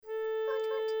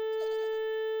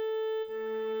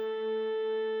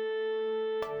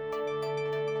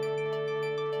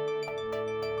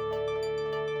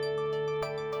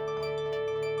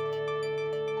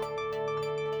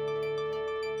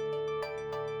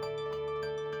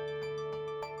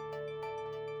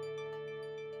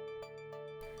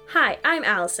Hi, I'm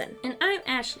Allison. And I'm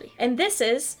Ashley. And this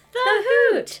is The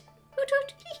Hoot! Hoot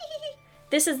Hoot!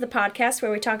 This is the podcast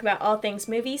where we talk about all things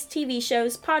movies, TV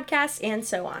shows, podcasts, and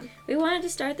so on. We wanted to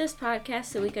start this podcast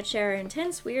so we could share our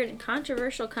intense, weird, and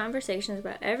controversial conversations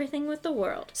about everything with the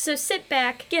world. So sit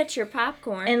back, Get your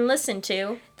popcorn, and listen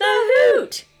to The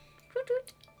Hoot! Hoot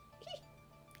Hoot!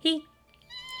 He.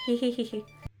 He he he he.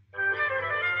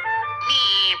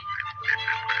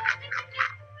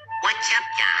 What's up,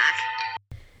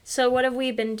 Doc? So what have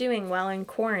we been doing while in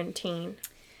quarantine?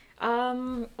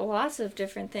 Lots of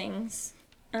different things.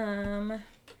 But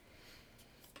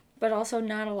also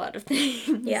not a lot of things.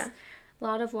 Yeah. A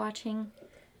lot of watching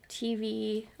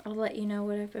TV. I'll let you know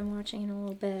what I've been watching in a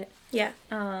little bit. Yeah.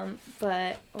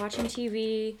 But watching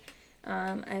TV,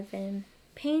 I've been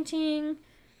painting,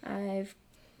 I've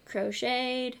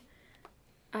crocheted,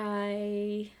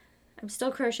 I'm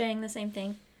still crocheting the same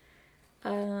thing.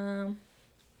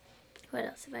 What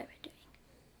else have I been doing?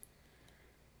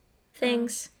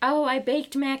 Things. Oh, I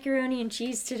baked macaroni and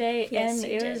cheese today, Yes, and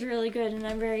you it did. was really good, and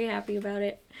I'm very happy about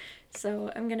it.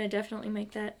 So I'm gonna definitely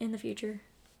make that in the future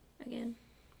again,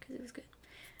 because it was good.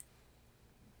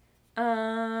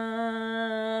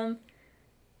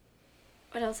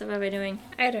 What else have I been doing?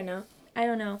 I don't know. I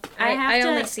don't know. I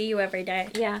only see you every day.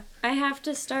 Yeah, I have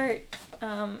to start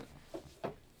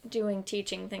doing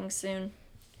teaching things soon.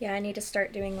 Yeah, I need to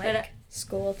start doing But,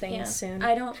 school things Yeah, soon.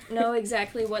 I don't know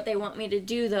exactly what they want me to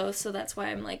do though, so that's why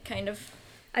I'm like kind of.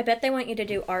 I bet they want you to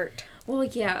do art. Well,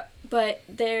 yeah, but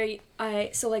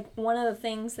one of the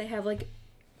things they have like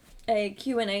a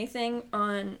Q&A thing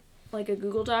on like a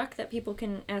Google Doc that people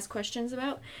can ask questions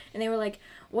about, and they were like,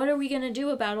 what are we going to do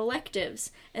about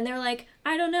electives? And they were like,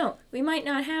 I don't know, we might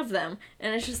not have them.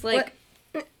 And it's just like,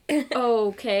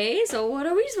 okay, so what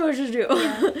are we supposed to do?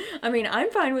 Yeah. I mean, I'm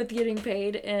fine with getting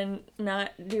paid and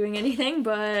not doing anything,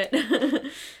 but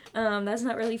that's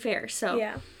not really fair. So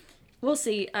Yeah. we'll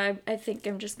see. I think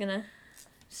I'm just gonna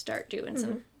start doing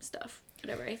some stuff,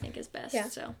 whatever I think is best. Yeah.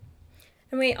 So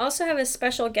And we also have a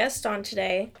special guest on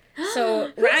today.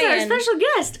 So who's our Ryan, special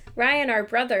guest? Ryan, our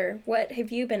brother, what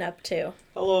have you been up to?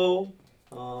 Hello.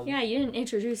 Yeah, you didn't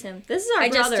introduce him. This is our I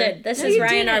brother. just did. This No, is you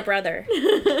Ryan, our didn't. brother.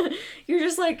 You're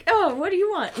just like, oh, what do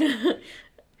you want?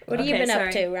 What have you been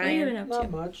up to, What have you been Ryan?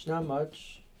 up to? Not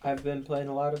much. I've been playing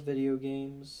a lot of video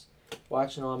games,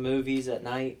 watching a lot of movies at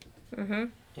night, Mm-hmm.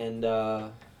 and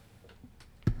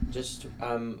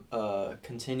I'm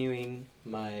continuing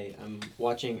I'm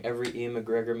watching every Ian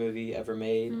McGregor movie ever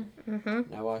made. Mm-hmm.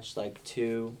 And I watched like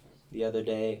 2 the other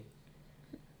day.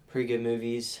 Pretty good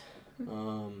movies.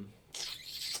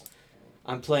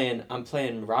 I'm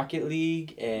playing Rocket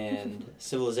League and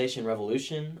Civilization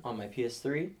Revolution on my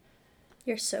PS3.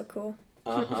 You're so cool.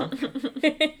 Uh-huh.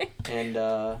 And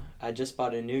I just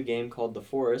bought a new game called The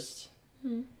Forest,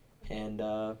 Hmm. and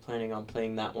planning on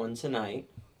playing that one tonight.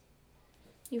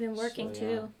 You've been working So, yeah.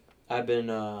 too. I've been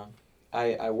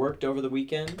I worked over the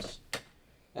weekend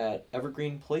at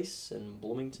Evergreen Place in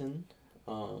Bloomington.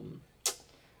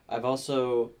 I've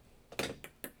also,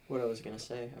 what I was gonna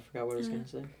say, I forgot what I was gonna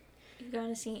say. You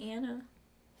gotta see Anna.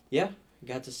 Yeah,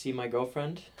 got to see my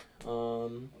girlfriend.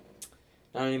 Not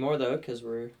anymore though, because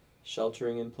we're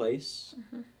sheltering in place.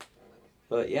 Mhm.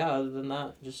 But yeah, other than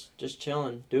that, just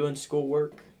chilling, doing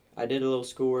schoolwork. I did a little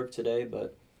schoolwork today,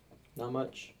 but not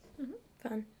much.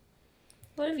 Fun.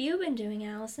 What have you been doing,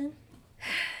 Allison?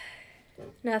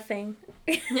 Nothing.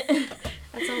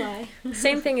 That's a lie.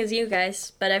 Same thing as you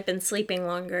guys, but I've been sleeping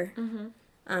longer.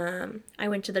 Mm-hmm. I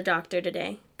went to the doctor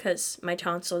today because my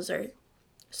tonsils are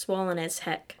swollen as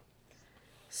heck.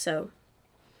 So,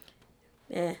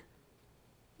 Yeah.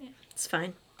 it's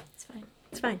fine. It's fine.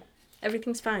 It's fine.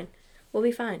 Everything's fine. We'll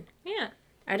be fine. Yeah.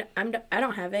 I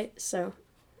don't have it, so.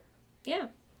 Yeah.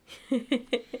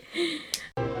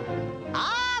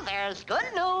 There's good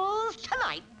news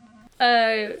tonight.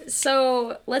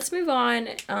 So let's move on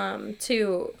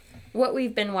to what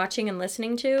we've been watching and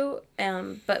listening to.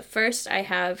 But first, I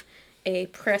have a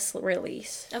press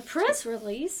release. A press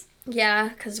release? Yeah,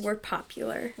 because we're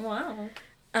popular. Wow.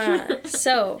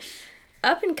 So,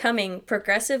 up-and-coming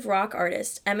progressive rock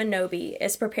artist Emma Nobi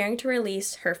is preparing to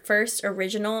release her first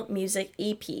original music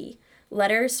EP,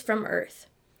 Letters from Earth.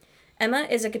 Emma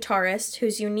is a guitarist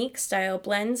whose unique style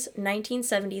blends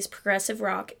 1970s progressive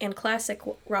rock and classic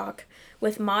rock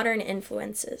with modern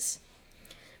influences.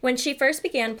 When she first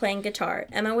began playing guitar,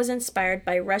 Emma was inspired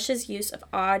by Rush's use of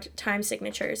odd time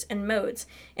signatures and modes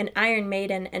in Iron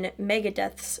Maiden and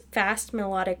Megadeth's fast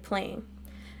melodic playing.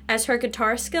 As her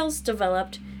guitar skills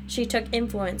developed, she took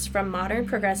influence from modern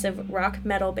progressive rock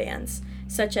metal bands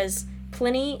such as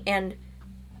Pliny and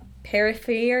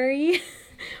Periphery,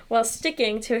 while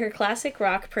sticking to her classic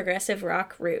rock, progressive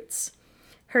rock roots.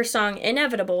 Her song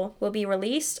Inevitable will be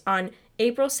released on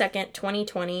April 2nd,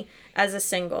 2020 as a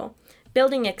single,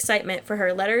 building excitement for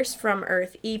her Letters from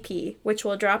Earth EP, which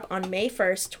will drop on May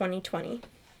 1st, 2020.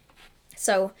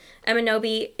 So, Emma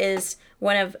Nobi is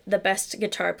one of the best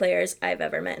guitar players I've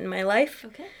ever met in my life.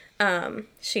 Okay.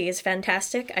 She is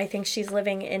fantastic. I think she's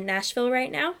living in Nashville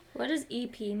right now. What does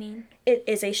EP mean? It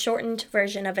is a shortened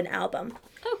version of an album.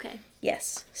 Okay.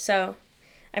 Yes. So,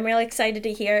 I'm really excited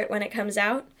to hear it when it comes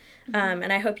out.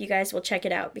 And I hope you guys will check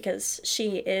it out because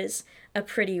she is a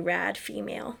pretty rad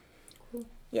female. Cool.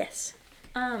 Yes.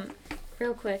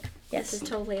 Real quick. Yes. This is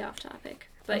totally off topic,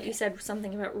 but Okay. you said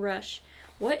something about Rush.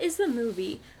 What is the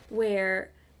movie where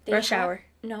they Rush Hour.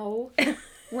 No.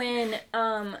 When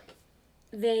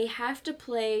they have to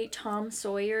play Tom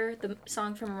Sawyer, the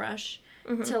song from Rush,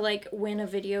 to like win a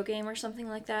video game or something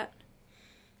like that.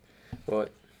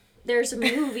 What? There's a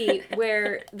movie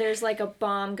where there's like a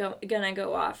bomb gonna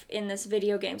go off in this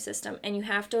video game system, and you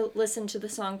have to listen to the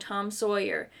song Tom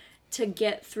Sawyer to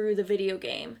get through the video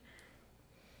game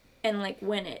and like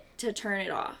win it, to turn it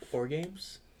off. War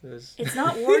games? It's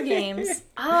not War Games.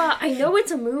 I know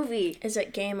it's a movie. Is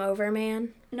it Game Over, Man?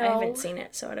 No. I haven't seen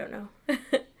it, so I don't know.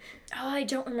 I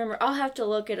don't remember. I'll have to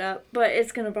look it up, but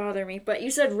it's gonna bother me. But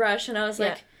you said Rush, and I was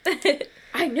like,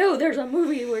 I know there's a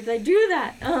movie where they do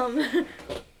that.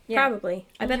 Yeah. Probably.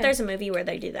 I bet Okay. there's a movie where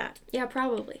they do that. Yeah,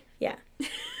 probably. Yeah.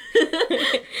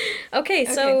 Okay,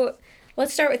 so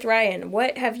let's start with Ryan.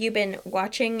 What have you been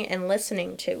watching and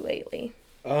listening to lately?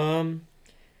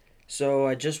 So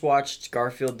I just watched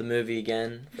Garfield the movie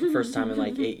again for the first time in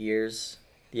like 8 years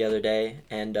the other day,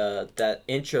 and that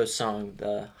intro song,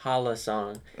 the Holla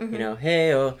song, you know,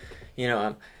 hey oh, you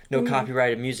know, no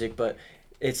copyrighted music, but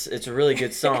it's a really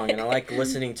good song, and I like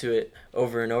listening to it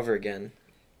over and over again.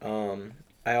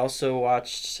 I also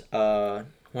watched one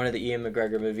of the Ian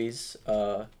McGregor movies.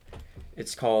 The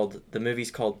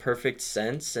movie's called Perfect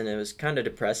Sense, and it was kind of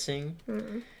depressing.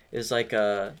 It was like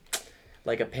a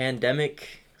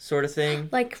pandemic sort of thing.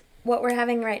 Like what we're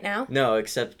having right now? No,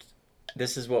 except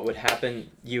this is what would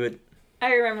happen. You would.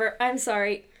 I remember. I'm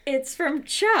sorry. It's from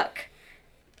Chuck.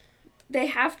 They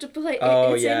have to play.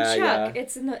 Oh, It's yeah, in Chuck. yeah.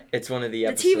 It's in the It's one of the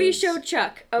the episodes. TV show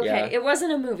Chuck. Okay, Yeah. it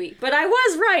wasn't a movie, but I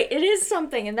was right. It is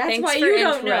something, and that's Thanks why for you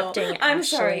don't know. interrupting, I'm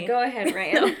sorry. Ashley. Go ahead,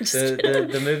 Ryan.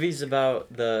 The movie's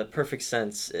about the Perfect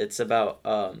Sense. It's about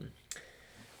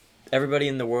everybody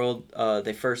in the world.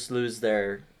 They first lose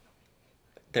their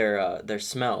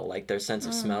smell, like their sense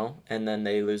of smell, and then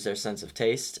they lose their sense of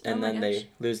taste, and my then gosh. they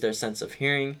lose their sense of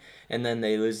hearing, and then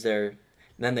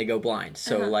then they go blind.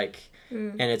 So like,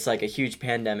 and it's like a huge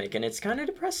pandemic, and it's kind of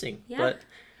depressing. Yeah. But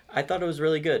I thought it was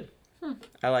really good.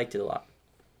 I liked it a lot.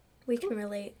 We can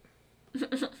relate.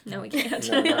 No, we can't.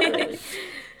 No, not really.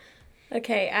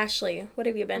 Okay, Ashley, what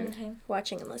have you been Okay.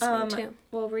 watching and listening to?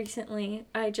 Well, recently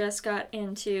I just got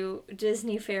into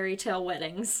Disney fairy tale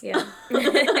weddings. Yeah.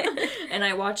 And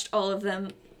I watched all of them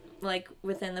like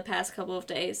within the past couple of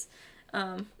days.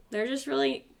 They're just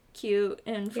really cute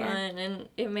and Yeah. fun, and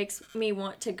it makes me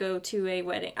want to go to a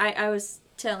wedding. I was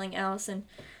telling Allison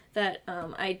that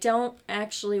I don't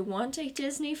actually want a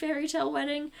Disney fairy tale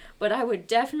wedding, but I would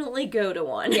definitely go to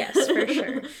one. Yes, for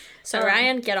sure. So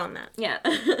Ryan, get on that. Yeah.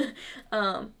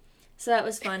 So that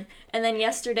was fun. And then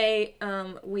yesterday,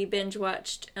 we binge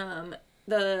watched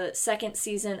the second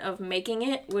season of Making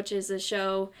It, which is a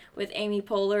show with Amy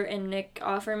Poehler and Nick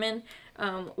Offerman,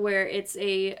 where it's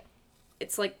a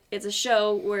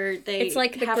show where they It's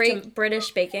like the have Great to,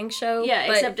 British Baking Show. yeah,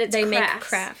 but except it's they make crafts.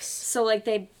 crafts. So like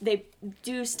they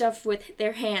do stuff with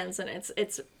their hands, and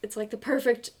it's like the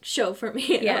perfect show for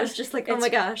me. And Yeah. I was just like, oh my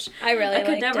gosh, I really I could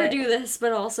liked never it. do this,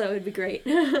 but also it'd be great.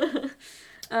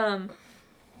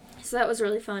 So that was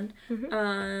really fun.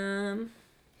 Mm-hmm.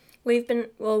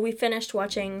 We finished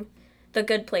watching The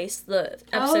Good Place, the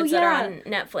episodes that are yeah. on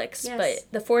Netflix, Yes.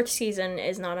 but the fourth season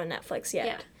is not on Netflix yet.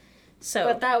 Yeah. So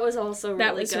But that was also really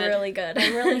that was good. really good.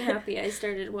 I'm really happy I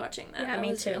started watching that. Yeah, that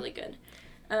me was too. really good.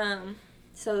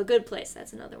 So The Good Place,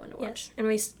 that's another one to watch.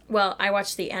 Yes. And I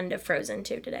watched the end of Frozen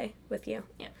 2 today with you.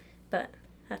 Yeah. But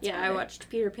that's Yeah, about I it. watched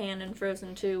Peter Pan and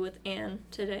Frozen 2 with Anne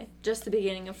today. Just the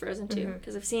beginning of Frozen 2, Mm-hmm.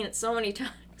 because I've seen it so many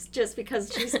times just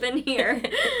because she's been here.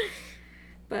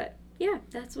 But yeah,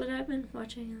 that's what I've been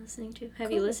watching and listening to.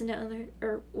 Have you Cool. listened to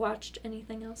or watched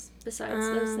anything else besides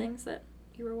those things that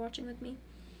you were watching with me?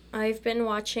 I've been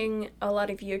watching a lot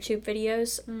of YouTube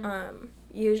videos.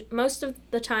 Mm. Most of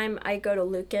the time I go to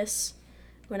Lucas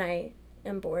when I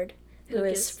am bored, who is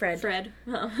Lucas. Fred. Fred.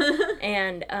 Oh.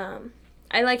 And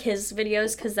I like his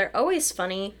videos because they're always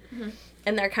funny, Mm-hmm.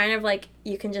 and they're kind of like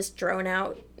you can just drone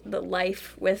out the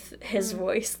life with his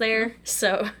voice there.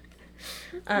 So,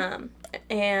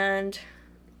 and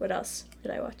what else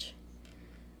did I watch?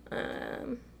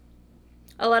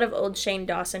 A lot of old Shane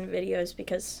Dawson videos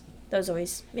because those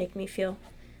always make me feel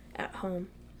at home.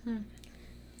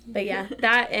 But yeah,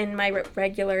 that and my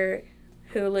regular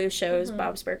Hulu shows,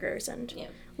 Bob's Burgers and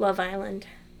Love Island.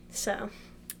 So,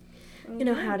 you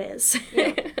know how it is.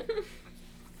 Yeah.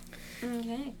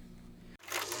 Okay.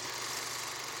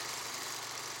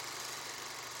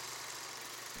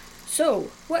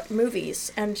 So, what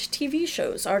movies and TV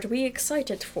shows are we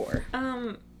excited for?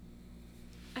 I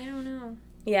don't know.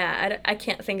 Yeah, I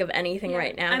can't think of anything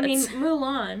right now. I mean,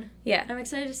 Mulan. Yeah. I'm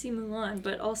excited to see Mulan,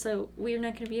 but also we're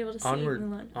not going to be able to see Onward.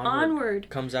 Mulan. Onward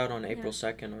comes out on April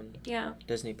 2nd on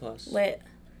Disney Plus. Lit.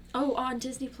 Oh, on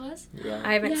Disney Plus? Yeah.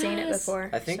 I haven't seen it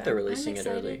before. I think so. they're releasing it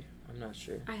excited. early. I'm not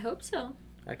sure. I hope so.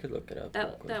 I could look it up.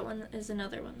 real quick. That one is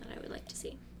another one that I would like to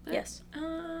see. But, Yes.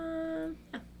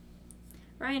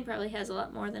 Ryan probably has a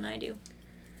lot more than I do.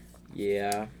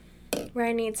 Yeah.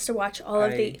 Ryan needs to watch all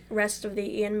of the rest of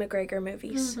the Ian McGregor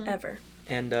movies ever.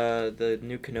 And the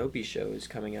new Kenobi show is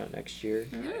coming out next year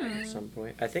at some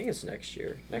point. I think it's next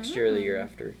year. Next year or the year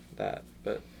after that.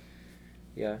 But,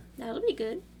 yeah. That'll be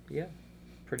good. Yeah.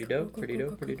 Pretty dope. Pretty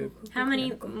dope. Pretty dope. How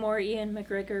many more Ian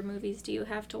McGregor movies do you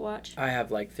have to watch? I have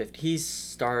like 50. He's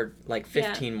starred like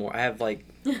 15 more. I have like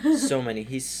so many.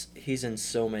 He's in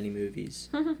so many movies.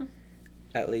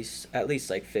 At least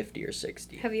like 50 or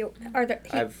 60. Have you? Are there?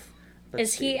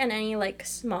 Let's Is he in any like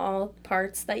small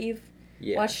parts that you've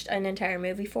watched an entire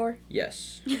movie for?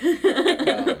 Yes.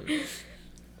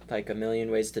 Like A Million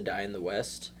Ways to Die in the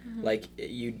West. Like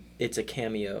it's a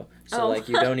cameo. So like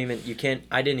you can't.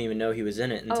 I didn't even know he was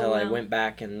in it until I went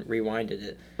back and rewinded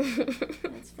it.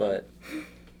 But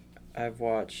I've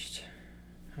watched.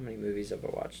 How many movies have I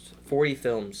watched? 40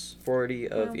 films. 40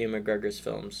 of Ian McGregor's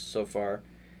films so far.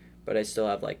 But I still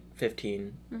have like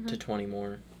 15 to 20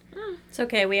 more. It's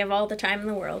okay. We have all the time in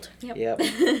the world. Yep.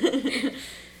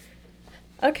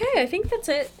 Okay, I think that's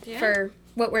it for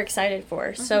what we're excited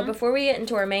for. So before we get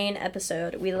into our main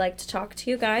episode, we'd like to talk to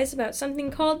you guys about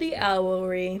something called the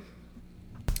Owlry.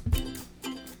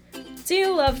 Do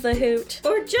you love the Hoot?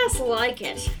 Or just like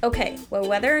it. Okay, well,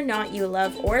 whether or not you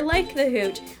love or like the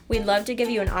Hoot, we'd love to give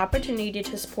you an opportunity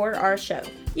to support our show.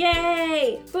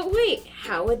 Yay! But wait,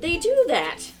 how would they do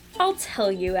that? I'll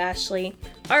tell you, Ashley.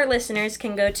 Our listeners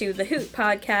can go to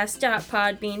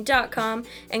thehootpodcast.podbean.com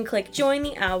and click Join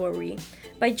the Owlry.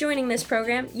 By joining this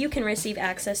program, you can receive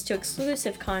access to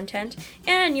exclusive content,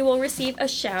 and you will receive a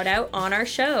shout-out on our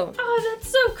show. Oh, that's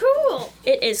so cool!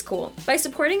 It is cool. By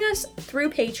supporting us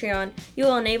through Patreon, you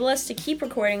will enable us to keep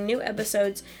recording new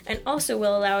episodes and also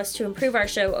will allow us to improve our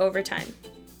show over time.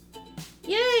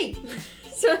 Yay!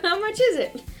 So how much is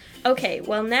it? Okay,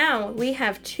 well now we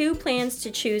have 2 plans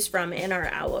to choose from in our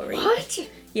Owlry. What?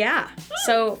 Yeah.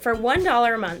 So for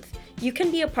 $1 a month, you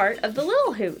can be a part of the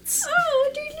Little Hoots.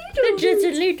 Oh,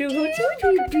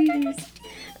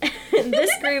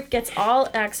 This group gets all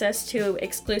access to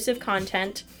exclusive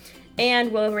content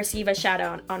and will receive a shout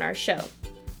out on our show.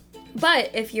 But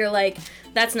if you're like,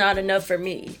 that's not enough for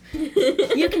me,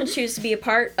 you can choose to be a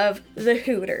part of the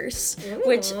Hooters,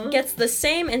 which gets the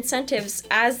same incentives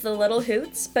as the Little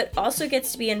Hoots, but also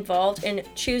gets to be involved in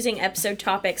choosing episode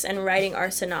topics and writing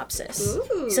our synopsis.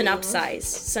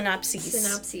 Synopses.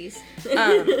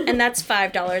 And that's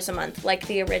 $5 a month, like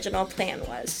the original plan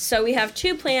was. So we have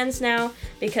 2 plans now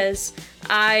because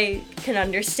I can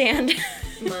understand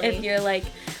if you're like,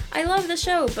 I love the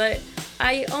show, but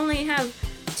I only have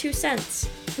 2 cents.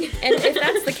 And if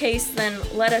that's the case, then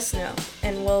let us know,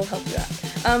 and we'll help you out.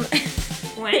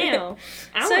 Wow.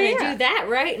 I want to do that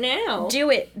right now. Do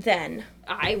it, then.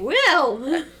 I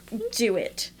will. Do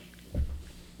it.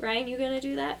 Ryan, you gonna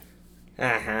do that?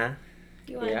 Uh-huh.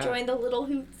 You want to join the Little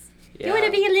Hoots? Yeah. You want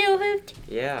to be a little hoot?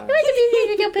 Yeah. You want to be a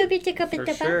little poopy tickle For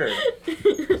bit sure.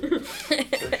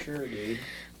 For sure, dude.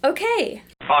 Okay.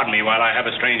 Pardon me while I have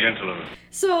a strange interlude.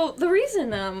 So, the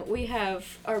reason we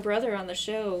have our brother on the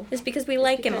show... It's because we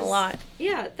like him a lot.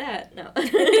 Yeah, that, no.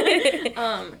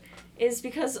 Is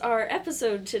because our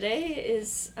episode today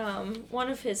is one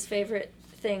of his favorite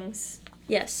things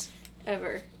Yes.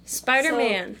 ever.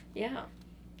 Spider-Man. So, yeah.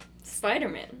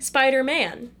 Spider-Man.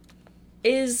 Spider-Man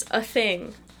is a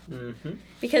thing. Mm-hmm.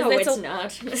 Because No, that's it's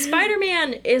not.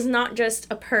 Spider-Man is not just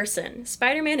a person.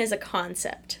 Spider-Man is a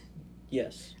concept.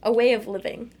 Yes. A way of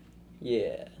living.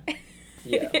 Yeah.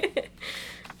 Yeah.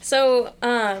 So,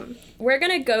 we're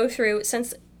gonna go through,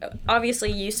 since obviously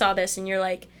you saw this and you're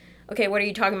like, okay, what are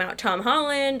you talking about? Tom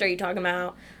Holland? Are you talking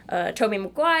about Tobey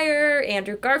Maguire,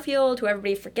 Andrew Garfield, who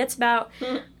everybody forgets about?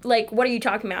 Like, what are you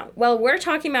talking about? Well, we're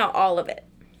talking about all of it.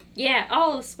 Yeah,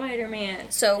 all of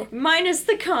Spider-Man. So, Minus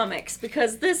the comics,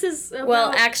 because this is about...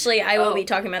 well, actually, I will Oh, be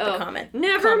talking about the oh, comic.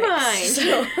 never comics.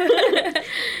 mind. So,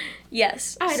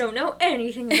 yes. I don't know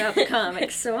anything about the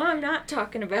comics, so I'm not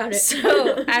talking about it.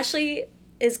 So, Ashley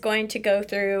is going to go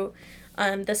through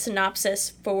the synopsis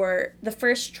for the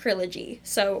first trilogy.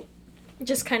 So,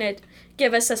 just kind of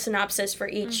give us a synopsis for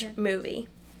each movie.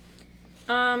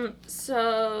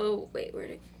 So, wait, where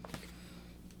did...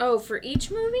 Oh, for each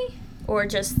movie? Or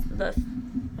just the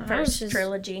first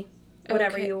trilogy.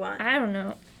 Whatever Okay, you want. I don't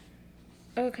know.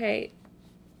 Okay.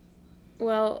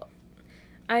 Well,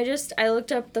 I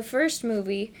looked up the first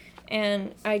movie,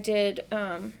 and I did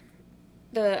the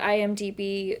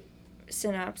IMDb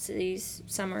synopses,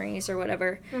 summaries, or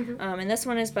whatever. And this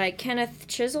one is by Kenneth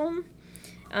Chisholm.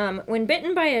 When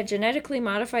bitten by a genetically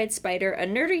modified spider, a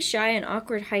nerdy, shy, and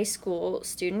awkward high school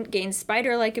student gains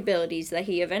spider-like abilities that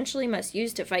he eventually must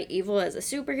use to fight evil as a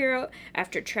superhero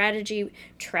after tragedy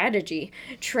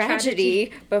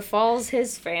befalls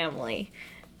his family.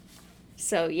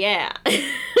 So, yeah.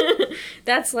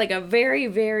 That's like a very,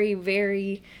 very,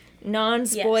 very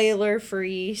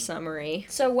non-spoiler-free summary.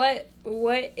 So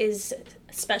what is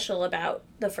special about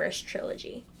the first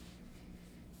trilogy?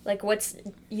 Like, what's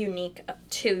unique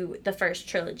to the first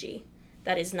trilogy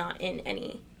that is not in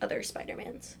any other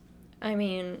Spider-Mans? I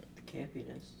mean, The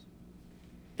campiness.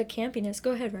 the campiness.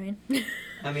 Go ahead, Ryan.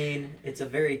 I mean, it's a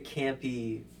very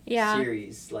campy Yeah.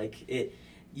 series. Like,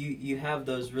 you have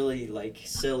those really, like,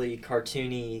 silly,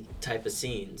 cartoony type of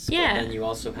scenes. Yeah. But then you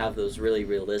also have those really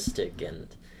realistic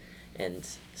and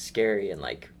scary and,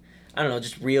 like, I don't know,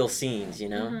 just real scenes, you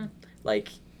know? Like,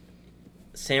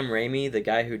 Sam Raimi, the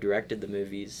guy who directed the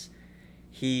movies,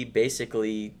 he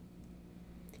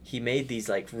made these,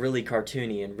 like, really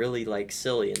cartoony and really, like,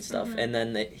 silly and stuff, and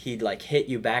then he'd, like, hit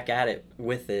you back at it,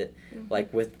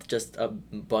 like, with just a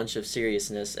bunch of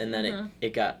seriousness, and then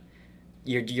it got,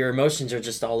 your emotions are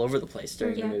just all over the place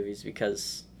during the movies,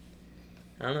 because,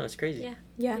 I don't know, it's crazy. Yeah.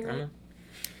 Yeah. I don't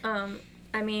know.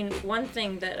 I mean, one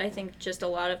thing that I think just a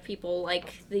lot of people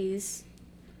like these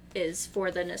is for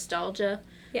the nostalgia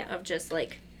of just,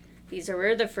 like, these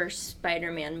were the first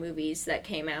Spider-Man movies that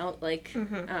came out, like,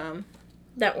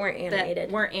 That weren't animated.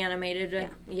 That weren't animated.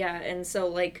 Yeah, and so,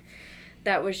 like,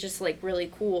 that was just, like, really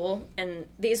cool. And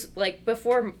these, like,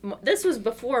 this was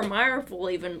before Marvel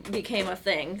even became a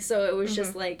thing, so it was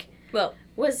just, like,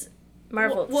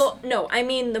 Marvel. Well, no, I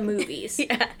mean the movies.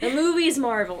 Yeah. The movies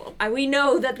Marvel. We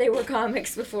know that they were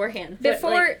comics beforehand. But,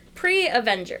 like,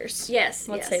 pre-Avengers. yes,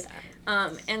 Let's yes. say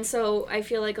that. And so I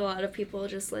feel like a lot of people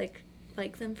just, like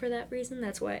them for that reason.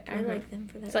 That's why I like them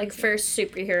for that It's like reason. first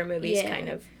superhero movies, Yeah. kind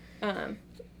of,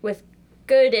 with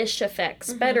good-ish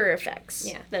effects, better effects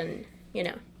than,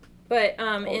 But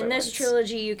older in this ones.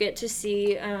 trilogy, you get to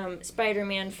see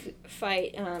Spider-Man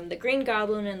fight the Green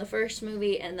Goblin in the first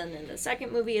movie, and then in the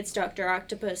second movie, it's Dr.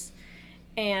 Octopus,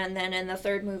 and then in the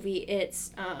third movie,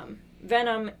 it's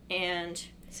Venom and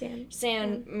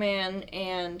Sandman,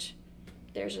 and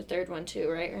there's a third one too,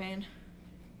 right, Ryan?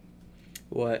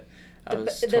 What?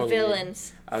 The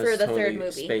villains for the third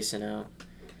movie. Spacing out.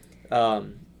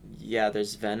 Yeah,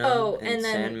 there's Venom and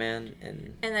then Sandman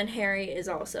and then Harry is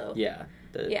also the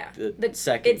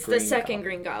second. It's the second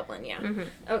Green Goblin. Yeah.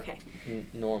 Okay.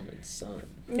 Norman's son.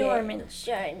 Norman's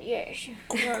son. Yes.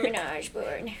 Norman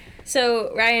Osborn.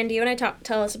 So, Ryan, do you want to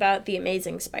tell us about The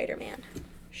Amazing Spider-Man?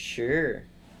 Sure.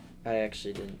 I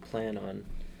actually didn't plan on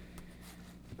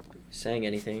saying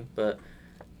anything, but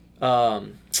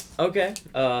okay.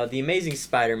 The Amazing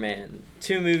Spider-Man,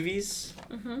 2 movies.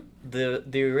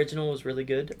 The original was really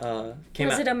good. Was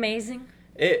it amazing?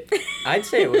 I'd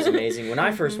say it was amazing when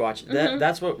I first watched it.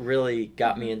 That's what really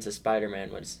got me into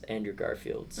Spider-Man was Andrew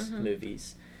Garfield's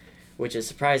movies, which is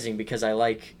surprising because I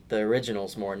like the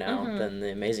originals more now than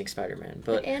the Amazing Spider-Man.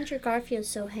 But Andrew Garfield's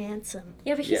so handsome.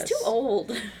 Yeah, but he's too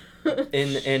old.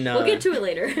 we'll get to it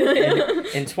later.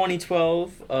 in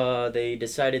 2012, they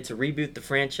decided to reboot the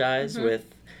franchise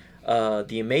with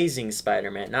The Amazing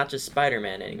Spider-Man. Not just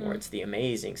Spider-Man anymore, it's The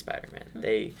Amazing Spider-Man.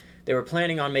 They were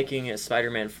planning on making a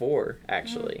Spider-Man 4,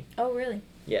 actually. Oh, really?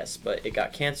 Yes, but it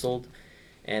got canceled,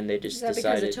 and they just Is that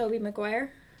decided... because of Tobey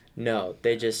Maguire? No,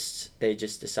 they just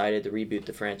decided to reboot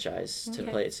the franchise to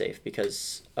play it safe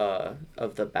because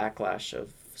of the backlash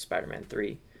of Spider-Man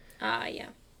 3. Yeah.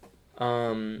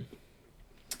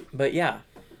 But yeah,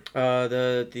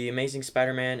 the Amazing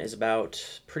Spider-Man is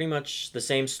about pretty much the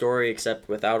same story except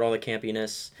without all the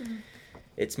campiness.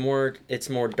 It's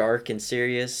more dark and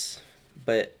serious,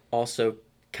 but also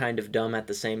kind of dumb at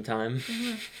the same time.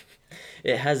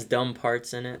 It has dumb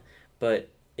parts in it, but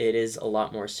it is a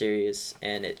lot more serious,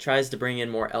 and it tries to bring in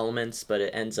more elements, but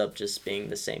it ends up just being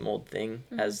the same old thing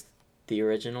as the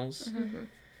originals.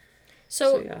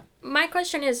 So yeah. my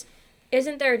question is,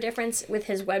 isn't there a difference with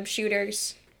his web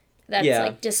shooters that's Yeah.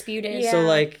 like disputed? Yeah.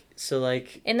 So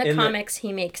like In the comics,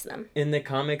 he makes them. in the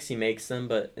comics he makes them,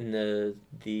 but in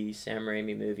the Sam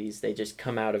Raimi movies they just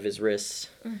come out of his wrists.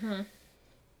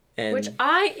 And Which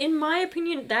in my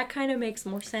opinion, that kind of makes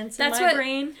more sense That's in my what-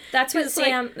 brain. That's what 'Cause,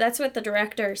 like- that's what the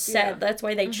director said. Yeah. That's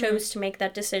why they chose to make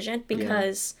that decision,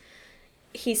 because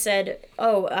he said,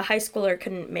 "Oh, a high schooler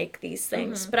couldn't make these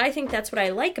things." But I think that's what I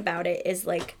like about it is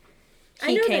like I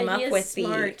he know came that he up is with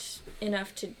smart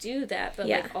enough to do that, but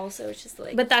Yeah. like also it's just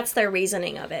like. But that's their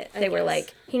reasoning of it. They were guess.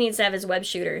 like, he needs to have his web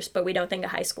shooters, but we don't think a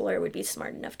high schooler would be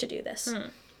smart enough to do this.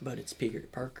 but it's Peter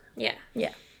Parker. yeah,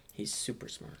 Yeah. He's super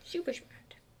smart. super smart.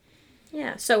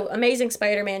 Yeah. So Amazing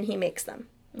Spider-Man, he makes them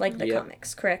like the Yep.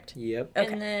 comics, correct? Yep.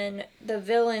 Okay. And then the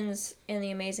villains in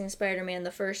the Amazing Spider-Man,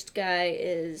 the first guy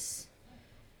is.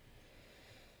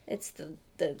 It's the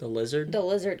The lizard.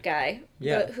 lizard guy.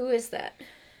 Yeah. But who is that?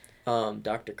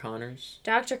 Dr. Connors.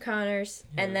 Dr. Connors.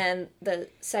 And then the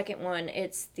second one,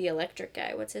 it's the electric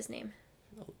guy. What's his name?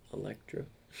 Electro.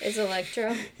 Is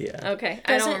Electro? Yeah. Okay,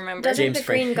 I don't remember. Doesn't James the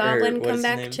Green Frank- or Goblin what's come his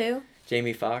back name? too?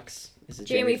 Jamie Foxx. Is it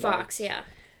Jamie Foxx, yeah.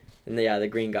 And the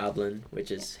Green Goblin,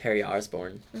 which is Harry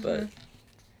Osborn, but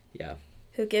yeah.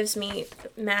 Who gives me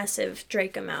massive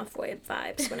Draco Malfoy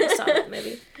vibes when I saw that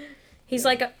movie. He's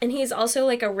like, and he's also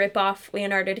like a rip-off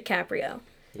Leonardo DiCaprio.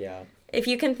 Yeah. If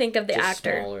you can think of the Just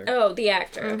actor. smaller. Oh, the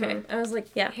actor. Okay. I was like,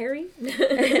 Yeah. Harry?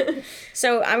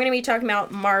 So I'm going to be talking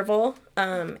about Marvel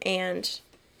and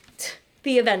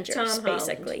the Avengers, Tom Holland.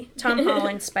 basically. Tom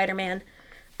Holland, Spider-Man.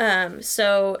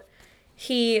 So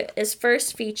he is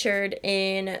first featured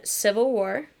in Civil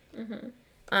War.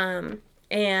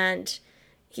 And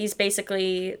he's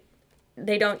basically,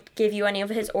 they don't give you any of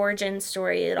his origin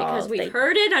story at all. Because we've They-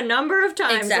 heard it a number of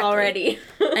times Exactly. already.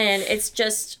 and it's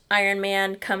just Iron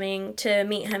Man coming to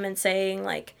meet him and saying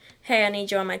like, "Hey, I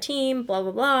need you on my team, blah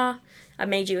blah blah. I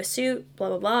made you a suit, blah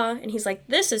blah blah." And he's like,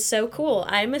 "This is so cool.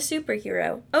 I'm a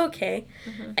superhero." Okay.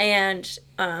 And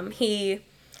he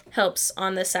helps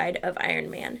on the side of Iron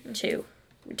Man too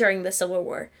during the Civil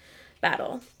War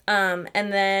battle. And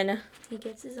then He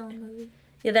gets his own movie.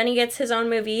 then he gets his own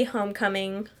movie,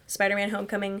 Homecoming, Spider-Man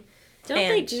Homecoming. Don't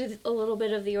they And- do a little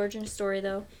bit of the origin story,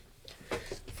 though?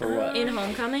 For what? In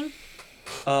Homecoming?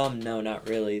 No, not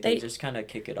really. They They- just kind of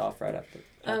kick it off right after.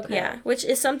 Okay. Yeah, which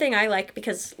is something I like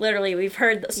because literally we've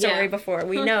heard the story Yeah. before.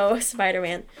 We know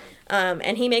Spider-Man.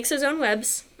 And he makes his own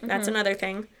webs. That's another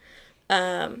thing.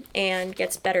 And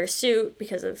gets better suit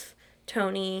because of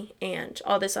Tony and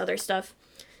all this other stuff.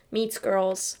 Meets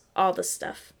girls, all this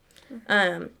stuff.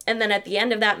 And then at the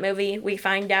end of that movie, we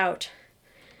find out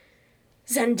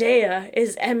Zendaya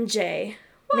is MJ,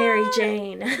 Mary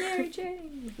Jane, Mary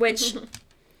Jane. which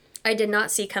I did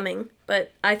not see coming,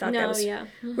 but I thought that No, was yeah.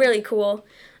 really cool.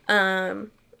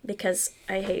 Because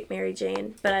I hate Mary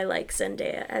Jane, but I like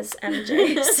Zendaya as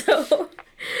MJ. So,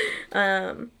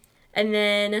 and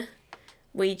then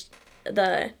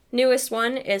the newest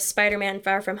one is Spider-Man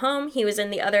Far From Home. He was in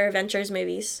the other Avengers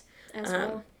movies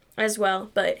As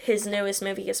well. but his newest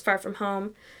movie is Far From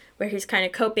Home, where he's kind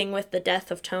of coping with the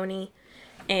death of Tony.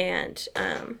 And,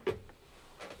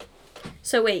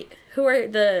 so wait, who are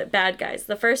the bad guys?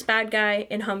 The first bad guy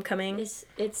in Homecoming.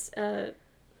 It's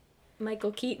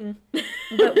Michael Keaton.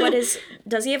 But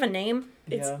does he have a name?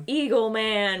 It's Yeah. Eagle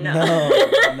Man. No.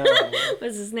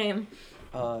 What's his name?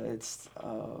 It's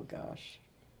oh gosh.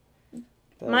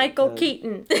 Michael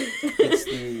Keaton. It's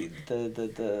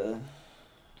the.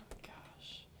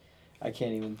 Gosh, I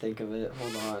can't even think of it.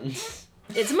 Hold on.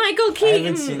 It's Michael I Keaton.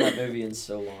 haven't seen that movie in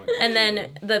so long. And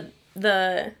then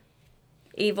the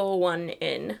evil one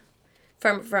in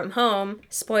From Home,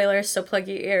 spoilers, so plug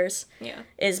your ears, Yeah.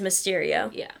 is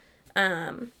Mysterio. Yeah.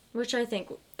 Which I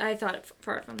thought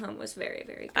Far From Home was very,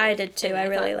 very good. I did too. And I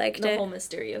really thought liked the it. whole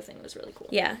Mysterio thing was really cool.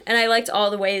 Yeah, and I liked all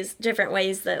the different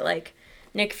ways that like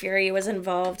Nick Fury was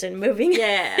involved in moving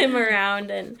Yeah. him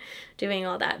around and doing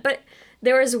all that. But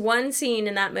there was one scene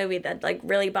in that movie that like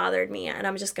really bothered me, and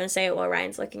I'm just gonna say it while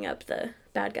Ryan's looking up the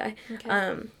bad guy.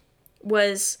 Okay.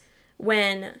 Was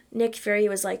when Nick Fury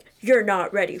was like, "You're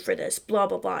not ready for this," blah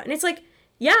blah blah, and it's like,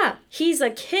 yeah, he's a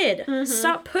kid.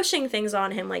 Stop pushing things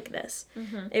on him like this.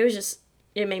 It was just,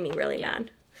 it made me really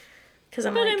mad. Cause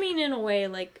I'm But like, I mean, in a way,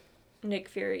 like, Nick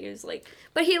Fury is, like,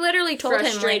 but he literally told him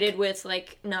frustrated like, with,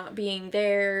 like, not being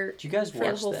there. Did you guys for the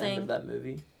watch whole the thing. end of that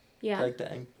movie? Yeah. Like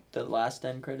the last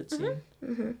end credit scene?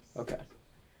 Mm-hmm. Okay.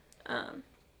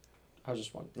 I was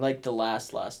just wondering. Like the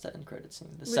last end credit scene.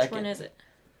 The Which second. one is it?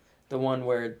 The one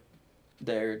where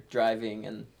they're driving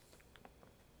and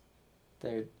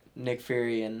they're Nick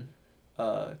Fury and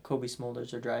Kobe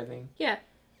Smulders are driving. Yeah.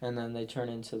 And then they turn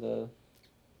into the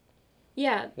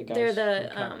Yeah, The guys they're from the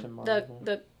Captain the Marvel.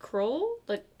 the Kroll,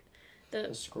 the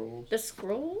Scrolls. the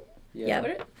scroll. Yeah.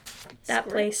 What That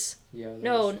Scroll? place. Yeah. they're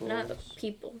No, the not the Skrulls.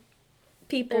 people.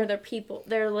 People. They're the people.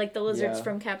 They're like the lizards Yeah.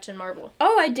 from Captain Marvel.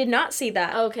 Oh, I did not see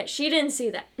that. Okay, she didn't see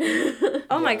that.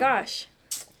 Oh my Yeah. gosh.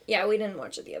 Yeah, we didn't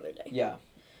watch it the other day. Yeah.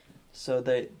 So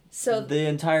So the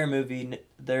entire movie,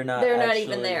 they're not. They're not actually,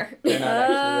 even there. They're not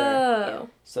actually there. Oh.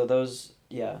 So those,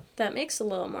 yeah, That makes a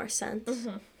little more sense.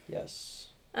 Mhm. yes,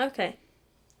 Okay.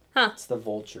 it's the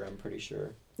Vulture. I'm pretty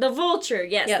sure. The Vulture,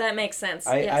 yes, Yep. that makes sense.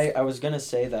 I, yes. I was gonna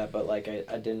say that, but like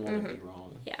I didn't want to be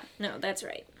wrong. Yeah, no, that's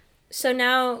right. So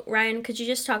now, Ryan, could you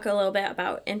just talk a little bit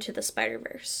about Into the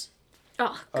Spider-Verse?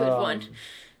 Oh, good one.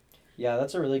 Yeah,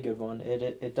 that's a really good one.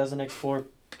 It doesn't explore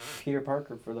Peter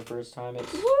Parker for the first time.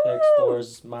 It Woo!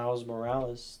 explores Miles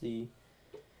Morales, the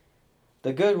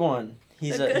good one.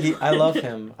 He's The good I one. love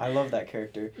him. I love that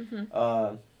character.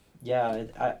 Mhm. Yeah,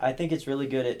 I think it's really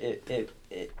good.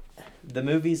 The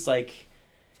movie's like,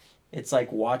 it's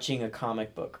like watching a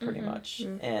comic book pretty Mhm. much,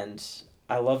 Mhm. and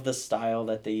I love the style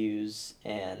that they use,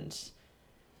 and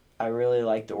I really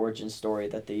like the origin story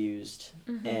that they used,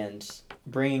 Mhm. and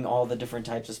bringing all the different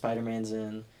types of Spider-Mans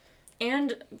in.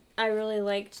 And I really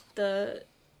liked the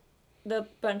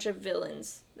bunch of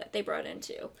villains that they brought in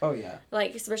too. Oh yeah,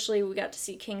 Like especially we got to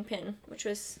see Kingpin, which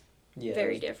was yeah,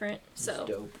 very it was- different. it was So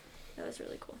dope. that was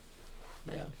really cool.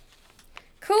 Yeah.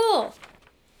 Cool.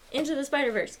 Into the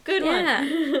Spider-Verse. Good Yeah.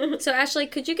 one. So, Ashley,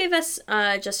 could you give us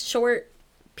just short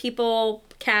people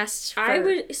cast? I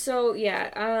would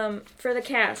for the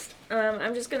cast,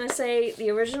 I'm just gonna say the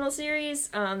original series,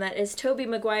 that is Tobey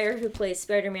Maguire, who plays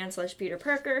Spider-Man / Peter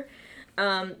Parker.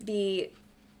 The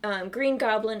Green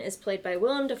Goblin is played by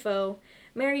Willem Dafoe.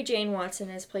 Mary Jane Watson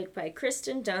is played by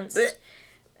Kristen Dunst.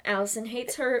 Allison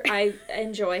hates her. I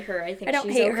enjoy her. I think I don't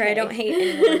she's hate okay. her. I don't hate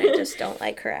anyone. I just don't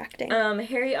like her acting.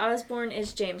 Harry Osborn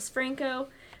is James Franco.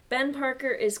 Ben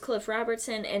Parker is Cliff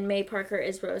Robertson, and May Parker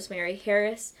is Rosemary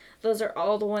Harris. Those are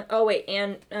all the one. Oh wait,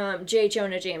 and J.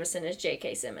 Jonah Jameson is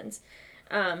J.K. Simmons.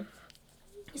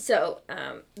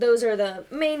 Those are the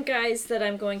main guys that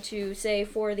I'm going to say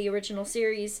for the original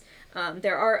series.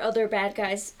 There are other bad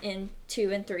guys in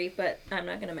 2 and 3, but I'm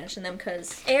not going to mention them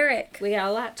because Eric we got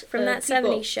a lot from of that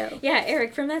people. 70s show. Yeah,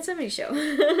 Eric from that 70s show.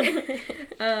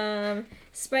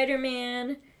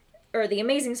 Spider-Man, or The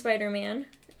Amazing Spider-Man.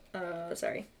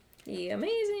 The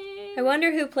Amazing I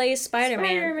wonder who plays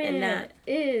Spider-Man in that.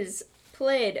 is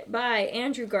played by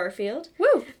Andrew Garfield.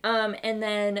 Woo! And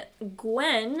then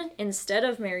Gwen, instead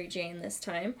of Mary Jane this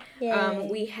time, Yay.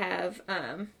 we have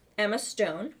Emma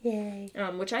Stone, Yay.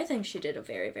 which I think she did a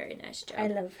very, very nice job. I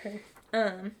love her.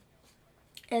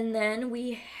 And then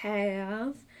we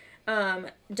have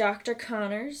Dr.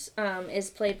 Connors, is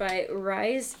played by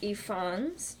Rhys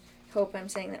Ifans. Hope I'm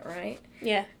saying that right.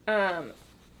 Yeah.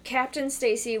 Captain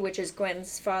Stacy, which is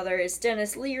Gwen's father, is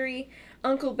Dennis Leary.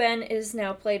 Uncle Ben is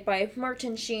now played by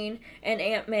Martin Sheen, and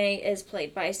Aunt May is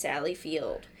played by Sally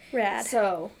Field. Rad.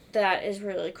 So that is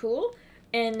really cool.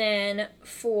 And then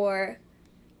for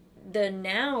the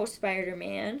now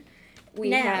Spider-Man, we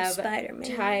Now have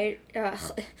Spider-Man.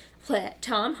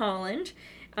 Tom Holland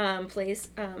plays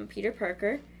Peter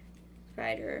Parker.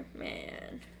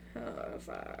 Spider-Man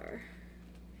far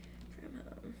from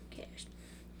home. Cash.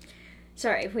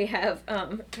 Sorry, we have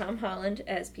Tom Holland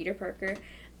as Peter Parker.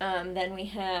 Then we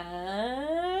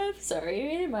have...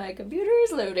 Sorry, my computer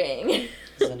is loading.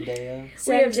 Zendaya,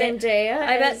 We have Zendaya.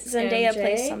 I bet as Zendaya MJ.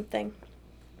 plays something.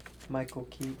 Michael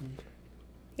Keaton.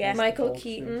 Yeah. Michael Vulture.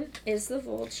 Keaton is the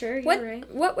Vulture. You're What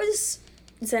right. What was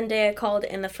Zendaya called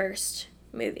in the first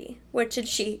movie? What was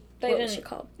she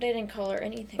called? They didn't call her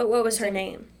anything. But what was her Zend-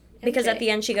 name? Because at MJ. the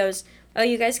end she goes, "Oh,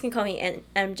 you guys can call me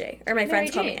MJ, or my Mary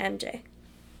friends call me Jane. MJ."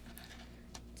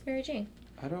 It's Mary Jane.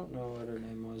 I don't know what her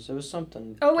name was. It was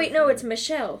something. Oh wait, no, different. it's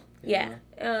Michelle. Yeah.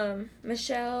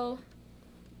 Michelle.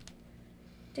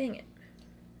 Dang it.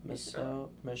 Michelle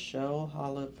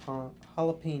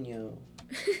Jalapeno.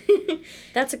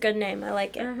 That's a good name. I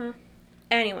like it. Uh-huh.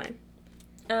 Anyway,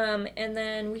 And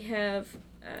then we have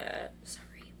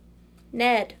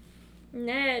Ned.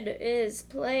 Ned is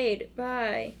played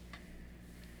by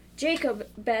Jacob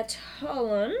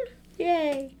Batalon.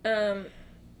 Yay.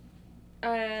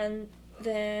 And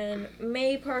then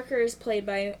May Parker is played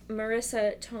by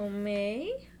Marissa Tomei.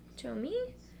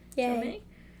 Yay.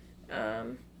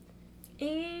 And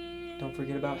Don't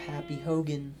forget about Happy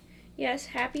Hogan. Yes,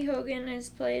 Happy Hogan is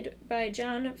played by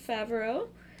Jon Favreau.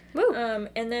 Woo.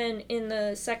 And then in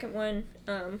the second one,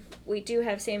 we do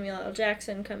have Samuel L.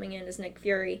 Jackson coming in as Nick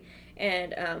Fury,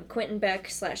 and Quentin Beck /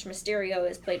 Mysterio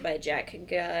is played by Jack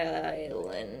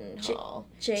Gyllenhaal.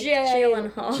 Jake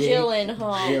Gyllenhaal.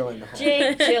 Gyllenhaal.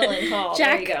 Jake Gyllenhaal.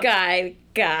 There you go. Jack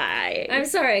Guy. I'm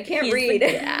sorry, I can't He's the read.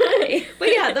 guy.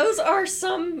 But yeah, those are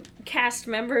some cast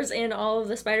members in all of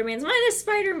the Spider-Mans, minus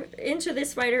Into the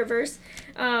Spider-Verse.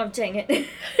 Dang it.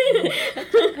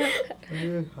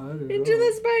 Into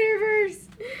the Spider-Verse.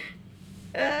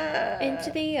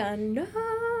 Into the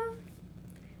unknown.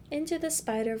 Into the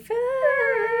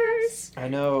Spider-Verse. I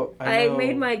know. I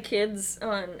made my kids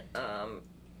on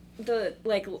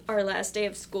our last day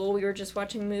of school. We were just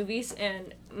watching movies,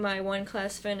 and my one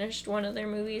class finished one of their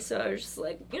movies. So I was just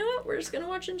like, you know what? We're just gonna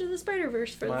watch Into the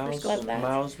Spider-Verse for the first Love that.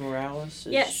 Miles Morales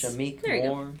is Yes, Shameik there you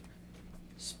go. Moore.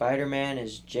 Spider-Man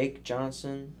is Jake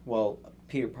Johnson. Well,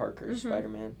 Peter Parker is Mhm.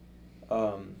 Spider-Man.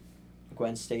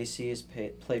 Gwen Stacy is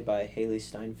played by Haley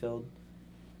Steinfeld.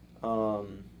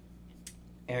 Aaron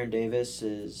Davis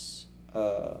is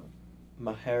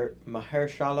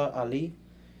Mahershala Ali.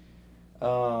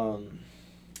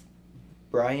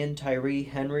 Brian Tyree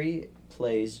Henry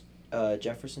plays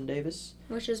Jefferson Davis.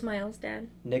 Which is Miles' dad.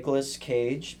 Nicolas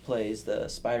Cage plays the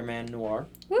Spider-Man Noir.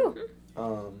 Woo.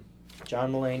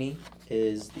 John Mulaney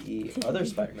is the other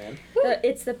Spider-Man.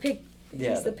 It's the pig.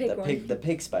 Yeah, He's the pig one. The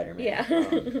pig Spider-Man. Yeah.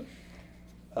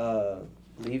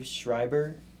 Liev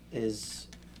Schreiber is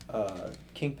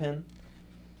Kingpin.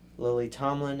 Lily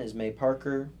Tomlin is May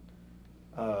Parker.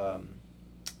 Who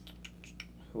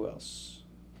else?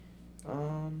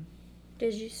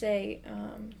 Did you say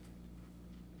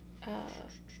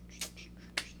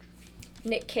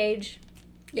Nick Cage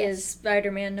is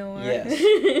Spider-Man Noir?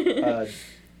 Yes.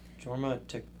 Jorma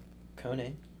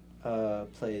Taccone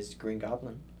plays Green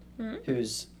Goblin, Mhm.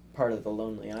 who's part of the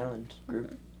Lonely Island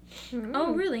group.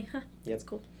 Oh, really? Huh. Yep. That's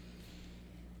cool.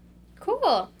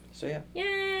 Cool. So yeah.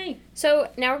 Yay! So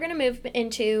now we're going to move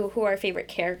into who our favorite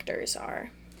characters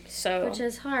are. So Which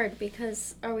is hard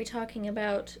because are we talking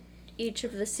about each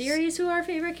of the series who our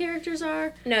favorite characters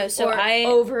are? no, so or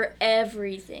over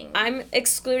everything? I'm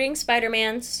excluding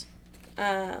Spider-Man's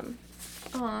Aw.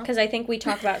 because I think we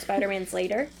talk about Spider-Man's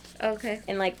later Okay.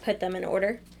 and like put them in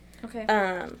order. Okay.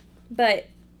 But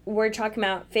we're talking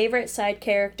about favorite side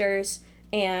characters,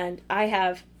 and I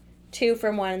have 2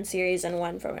 from one series and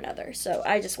 1 from another. So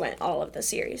I just went all of the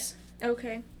series.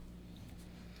 Okay.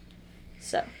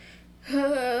 So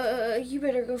You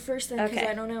better go first then, because Okay.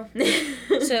 I don't know.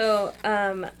 so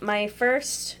my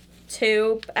first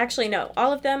 2, actually no,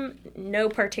 all of them no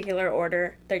particular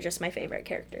order. They're just my favorite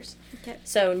characters. Okay.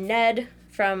 So Ned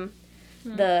from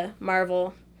the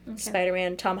Marvel Okay.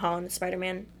 Spider-Man, Tom Holland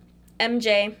Spider-Man,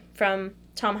 MJ from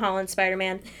Tom Holland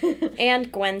Spider-Man,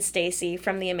 and Gwen Stacy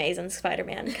from The Amazing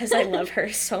Spider-Man, because I love her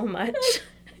so much.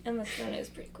 Emma Stone is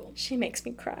pretty cool. She makes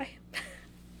me cry.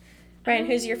 Ryan,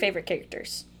 who's your favorite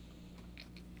characters?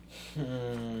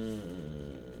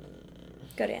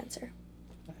 Good answer.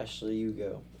 Ashley, you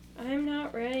go. I'm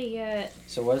not ready yet.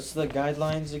 So what's the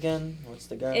guidelines again? What's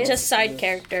the guidelines? Just for side this?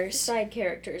 characters. Side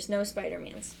characters, no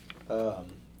Spider-Mans.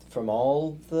 From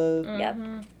all the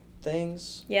Yep.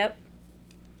 things. Yep.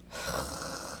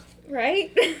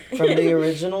 Right? From the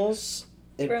originals,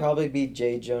 it'd From- probably be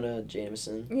J. Jonah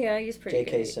Jameson. Yeah, he's pretty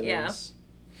J.K. good. Simmons.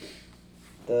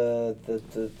 Yeah.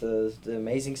 The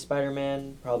Amazing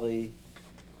Spider-Man probably.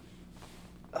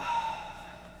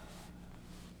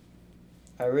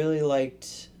 I really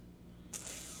liked.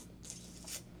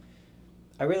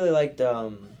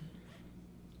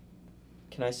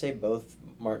 Can I say both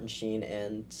Martin Sheen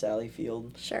and Sally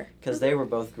Field? Sure. Because they were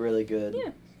both really good.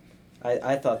 Yeah.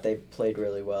 I thought they played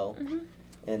really well Mhm.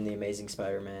 in The Amazing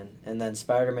Spider-Man. And then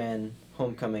Spider-Man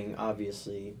Homecoming,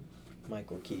 obviously,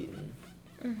 Michael Keaton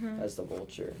Mhm. as the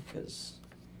Vulture. Because,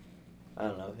 I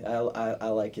don't know, I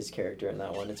like his character in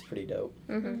that one. It's pretty dope.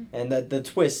 Mm-hmm. And the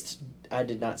twist, I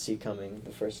did not see coming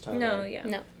the first time No, I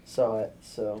yeah. saw it.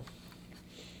 So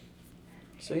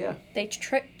yeah. They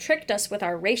tricked us with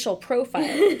our racial profile.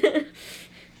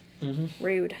 Mm-hmm.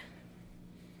 Rude.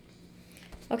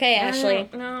 Okay, Ashley.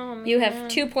 No, You have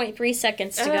 2.3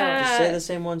 seconds to go. Just say the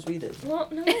same ones we did. Well,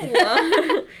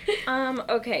 no.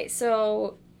 Okay,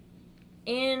 so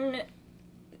in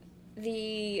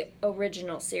the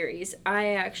original series,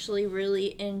 I actually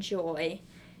really enjoy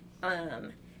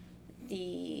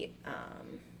the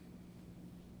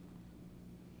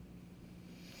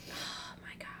oh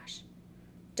my gosh,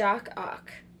 Doc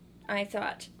Ock. I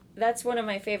thought that's one of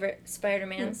my favorite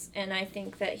Spider-Mans, and I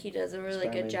think that he does a really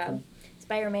good Spider-Man. job.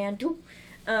 Spider-Man too.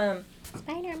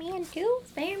 Spider-Man 2?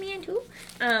 Spider-Man 2.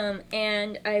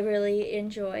 And I really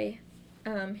enjoy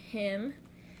him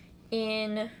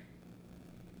in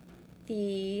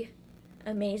the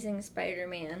Amazing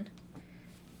Spider-Man.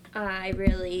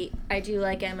 I do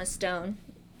like Emma Stone.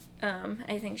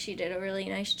 I think she did a really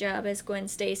nice job as Gwen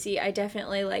Stacy. I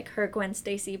definitely like her Gwen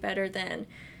Stacy better than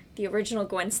the original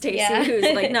Gwen Stacy, Yeah. who's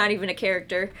like not even a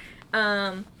character.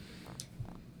 I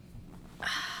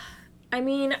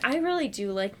mean, I really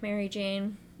do like Mary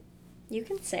Jane You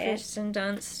can say it. Kirsten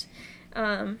Dunst.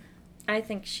 I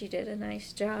think she did a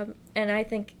nice job, and I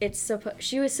think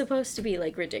she was supposed to be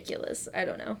like ridiculous. I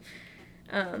don't know.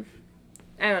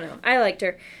 I liked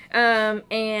her.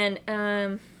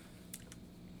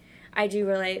 I do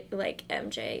really like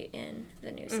MJ in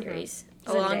the new series.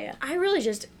 Zendaya. I really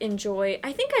just enjoy.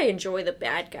 I think I enjoy the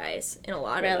bad guys in a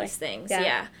lot of Really? these things.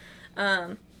 Yeah.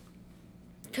 Yeah.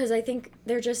 Because I think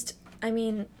they're just. I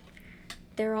mean,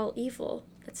 they're all evil.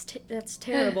 That's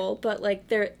terrible. But like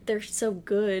they're so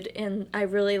good, and I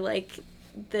really like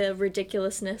the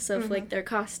ridiculousness of like their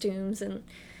costumes, and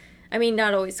I mean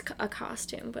not always a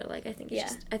costume, but like I think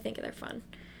I think they're fun.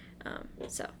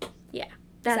 So yeah.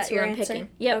 That's that what your I'm answer? picking.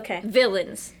 Yeah. Okay.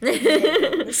 Villains.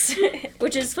 Villains.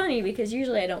 Which is funny because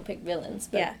usually I don't pick villains,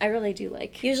 but Yeah. I really do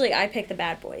like. Usually I pick the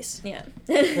bad boys. Yeah.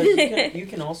 Because you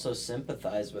can also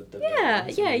sympathize with the Yeah,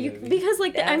 villains in yeah. the You movie. because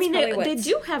like I That's mean probably they what's-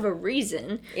 do have a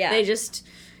reason. Yeah. They just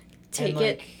take And,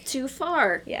 it like- too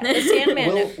far. Yeah, the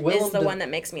Sandman is Willem the Daf- one that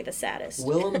makes me the saddest.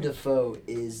 Willem Dafoe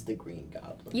is the Green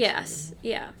Goblin. to Yes.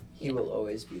 me. Yeah. He will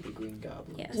always be the Green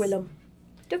Goblin. Yes. Willem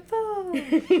Dafoe.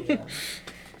 Yeah.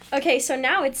 Okay, so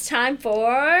now it's time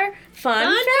for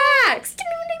fun facts.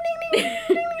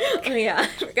 Oh yeah, I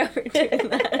forgot we're doing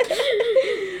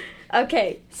that.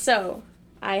 Okay, so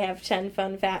I have 10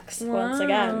 fun facts once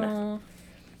again. Wow.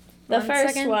 The 1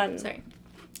 first second. one. Sorry.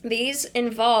 These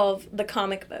involve the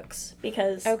comic books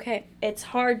because Okay. it's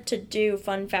hard to do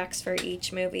fun facts for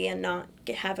each movie and not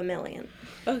have a million.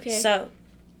 Okay. So,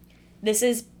 this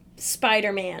is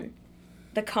Spider-Man,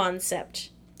 the concept,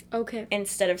 Okay.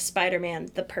 instead of Spider-Man,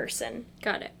 the person.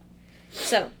 Got it.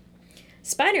 So,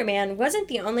 Spider-Man wasn't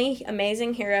the only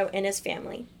amazing hero in his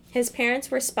family. His parents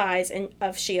were spies of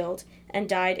S.H.I.E.L.D. and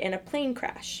died in a plane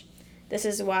crash. This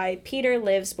is why Peter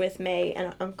lives with May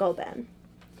and Uncle Ben.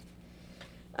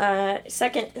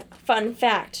 Second fun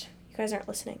fact. You guys aren't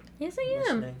listening. Yes, I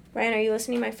am. Listening. Ryan, are you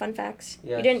listening to my fun facts?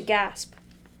 You Yes. didn't gasp.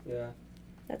 Yeah,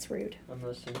 That's rude. I'm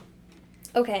listening.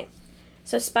 Okay.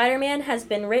 So Spider-Man has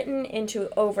been written into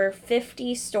over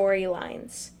 50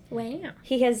 storylines. Wow.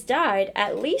 He has died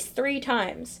at least 3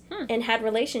 times and had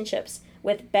relationships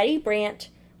with Betty Brant,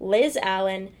 Liz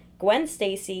Allen, Gwen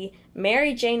Stacy,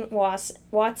 Mary Jane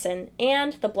Watson,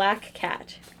 and the Black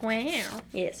Cat. Wow.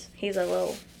 Yes, he's a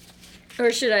little... Or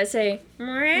should I say,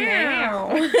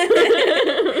 meow?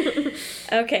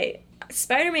 Okay,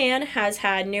 Spider-Man has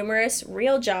had numerous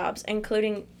real jobs,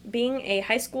 including being a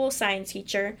high school science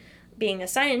teacher, being a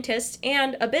scientist,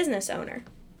 and a business owner.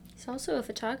 He's also a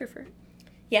photographer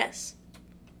Yes,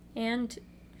 and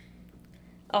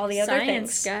all the other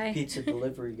science things. guy. Pizza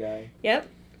delivery guy. Yep.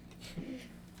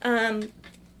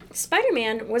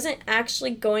 Spider-Man wasn't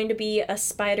actually going to be a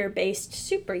spider-based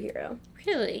superhero.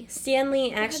 Really? Stan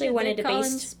Lee actually wanted to call him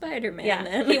base... Spider-Man. Yeah,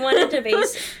 then? he wanted to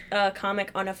base a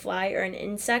comic on a fly or an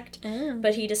insect, Oh.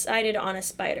 but he decided on a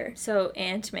spider. So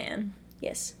Ant-Man.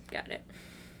 Yes. Got it.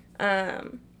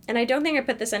 And I don't think I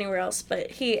put this anywhere else, but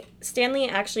Stan Lee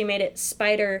actually made it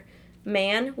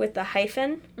Spider-Man with the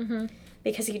hyphen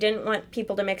because he didn't want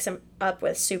people to mix him up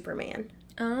with Superman,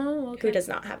 Oh, okay. who does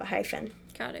not have a hyphen.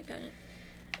 Got it. Got it.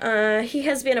 He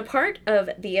has been a part of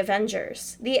the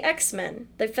Avengers, the X-Men,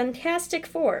 the Fantastic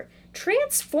Four,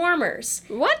 Transformers,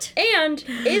 What? and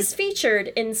is featured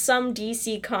in some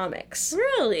DC comics.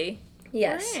 Really?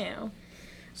 Yes. Wow.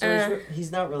 So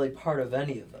he's not really part of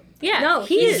any of them. Yeah. No,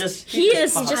 he he is. just- He he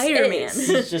is just pops- Spider-Man. is.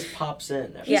 He just pops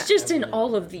in. every- He's just in every all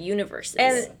now of the universes.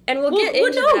 And we'll get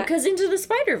into no, that. because into the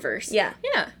Spider-Verse. Yeah.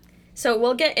 Yeah. So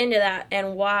we'll get into that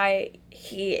and why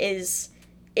he is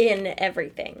in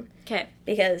everything. Okay.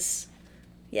 Because,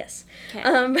 yes.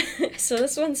 Okay. So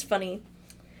this one's funny.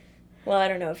 Well, I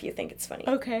don't know if you think it's funny.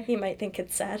 Okay. You might think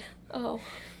it's sad. Oh.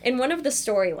 In one of the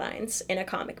storylines in a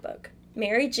comic book,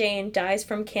 Mary Jane dies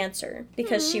from cancer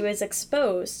because she was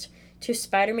exposed to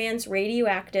Spider-Man's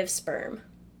radioactive sperm.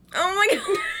 Oh my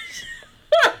gosh.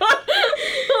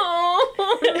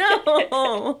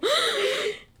 Oh no.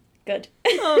 Good.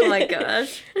 Oh my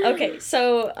gosh. Okay,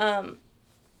 so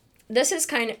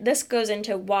this goes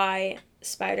into why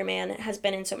Spider-Man has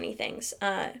been in so many things.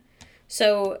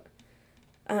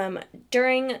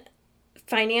 During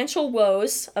financial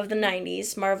woes of the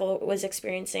 90s Marvel was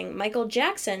experiencing, Michael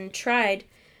Jackson tried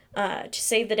to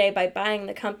save the day by buying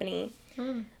the company.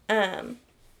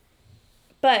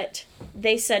 But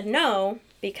they said no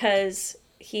because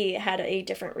he had a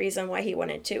different reason why he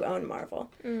wanted to own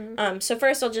Marvel. So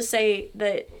first I'll just say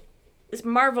that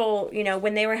Marvel, you know,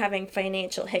 when they were having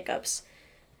financial hiccups,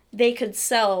 they could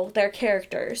sell their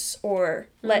characters or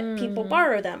let people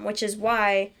borrow them, which is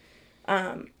why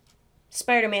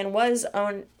Spider-Man was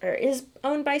owned or is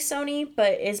owned by Sony,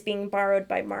 but is being borrowed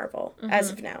by Marvel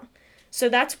as of now. So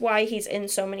that's why he's in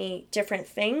so many different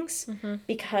things,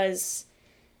 because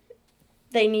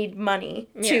they need money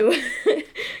to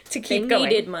to keep going.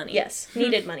 Needed money. Yes,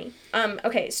 needed money.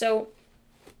 Okay, so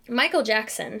Michael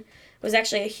Jackson was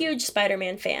actually a huge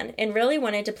Spider-Man fan and really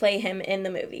wanted to play him in the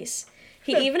movies.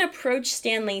 He even approached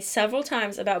Stan Lee several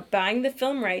times about buying the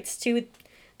film rights to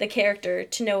the character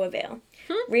to no avail.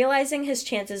 Realizing his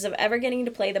chances of ever getting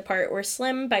to play the part were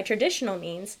slim by traditional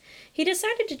means, he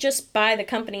decided to just buy the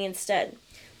company instead,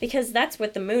 because that's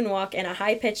what the moonwalk and a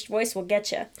high-pitched voice will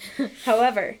get you.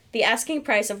 However, the asking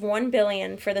price of $1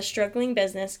 billion for the struggling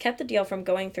business kept the deal from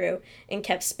going through and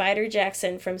kept Spider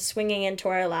Jackson from swinging into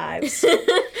our lives.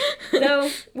 Though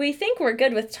we think we're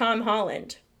good with Tom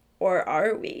Holland. Or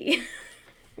are we?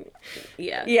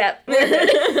 Yeah. Yep. But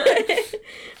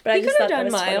I He just could thought have that done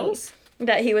was funny. Miles.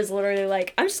 That he was literally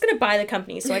like, I'm just going to buy the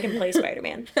company so I can play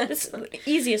Spider-Man. This is the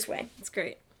easiest way. It's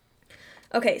great.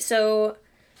 Okay, so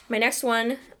my next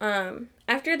one,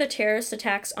 after the terrorist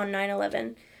attacks on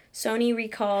 9/11, Sony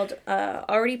recalled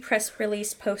already press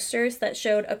release posters that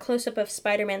showed a close-up of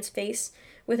Spider-Man's face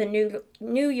with a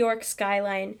New York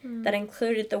skyline that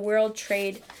included the World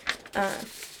Trade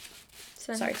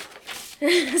Center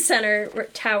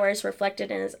towers reflected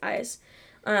in his eyes.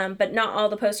 But not all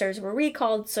the posters were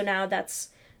recalled, so now that's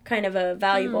kind of a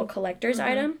valuable collector's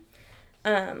item.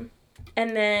 And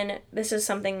then this is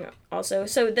something also.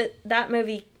 So that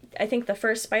movie, I think the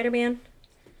first Spider-Man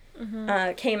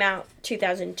came out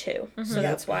 2002. So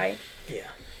that's why.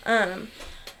 Yeah.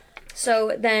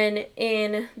 So then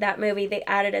in that movie, they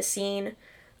added a scene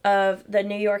of the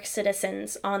New York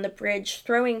citizens on the bridge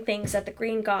throwing things at the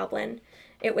Green Goblin.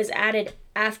 It was added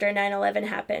after 9/11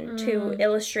 happened to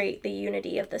illustrate the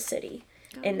unity of the city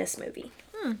in this movie.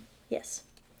 Yes.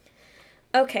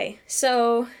 Okay,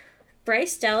 so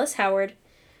Bryce Dallas Howard,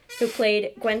 who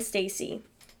played Gwen Stacy,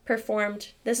 performed.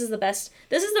 This is the best.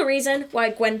 This is the reason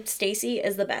why Gwen Stacy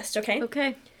is the best, okay?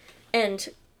 Okay. And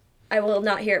I will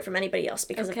not hear it from anybody else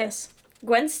because of this.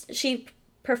 She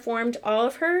performed all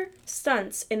of her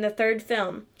stunts in the third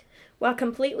film while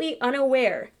completely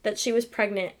unaware that she was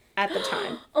pregnant at the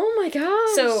time. Oh my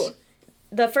gosh. So,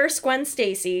 the first Gwen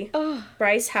Stacy, Oh.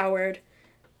 Bryce Howard,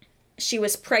 she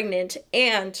was pregnant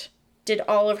and did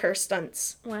all of her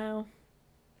stunts Wow.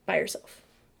 by herself.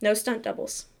 No stunt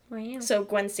doubles. Wow. So,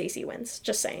 Gwen Stacy wins.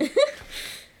 Just saying.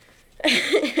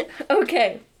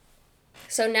 Okay.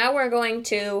 So, now we're going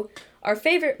to our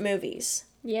favorite movies,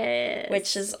 Yes.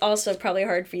 which is also probably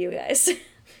hard for you guys.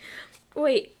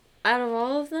 Wait, out of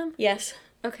all of them? Yes.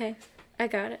 Okay. I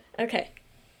got it. Okay.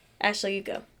 Ashley, you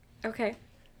go. Okay.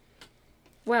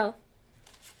 Well,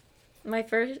 my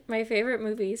favorite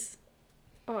movies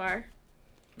are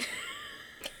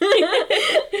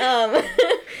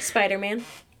Spider-Man.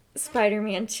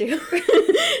 Spider-Man 2,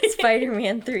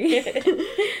 Spider-Man 3.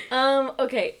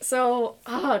 Okay, so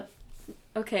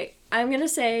okay, I'm going to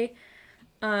say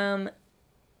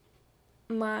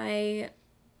my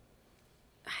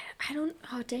I don't,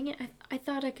 oh dang it, I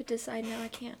thought I could decide, now I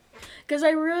can't. Because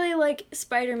I really like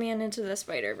Spider-Man Into the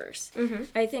Spider-Verse.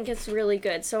 I think it's really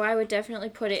good, so I would definitely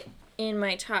put it in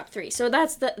my top 3. So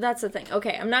that's the thing.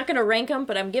 Okay, I'm not going to rank them,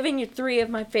 but I'm giving you 3 of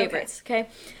my favorites, okay?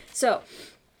 So,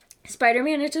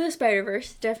 Spider-Man Into the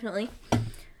Spider-Verse, definitely.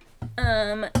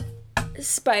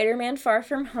 Spider-Man Far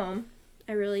From Home.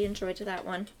 I really enjoyed that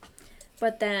one.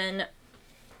 But then,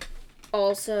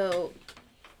 also,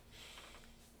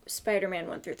 Spider-Man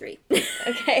 1 through 3.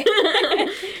 Okay.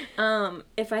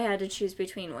 If I had to choose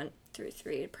between 1 through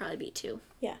 3, it'd probably be 2.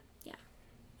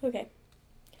 Okay.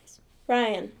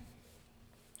 Ryan.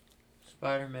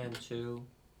 Spider-Man 2.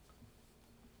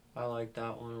 I like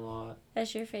that one a lot.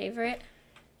 That's your favorite?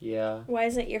 Yeah. Why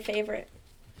is it your favorite?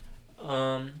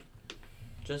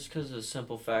 Just because of the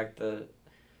simple fact that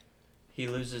he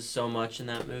loses so much in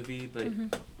that movie, but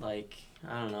like,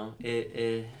 I don't know,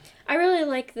 it I really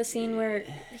like the scene where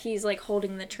he's like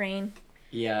holding the train.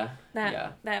 yeah,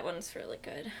 That one's really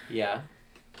good. yeah.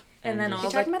 And then just-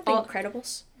 all You're talking about all- The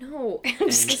Incredibles? No, I'm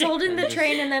just he's kidding. holding the And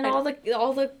train, and then just-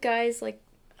 all the guys like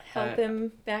help I-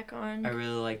 him back on. I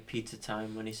really like Pizza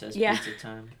Time when he says Yeah. Pizza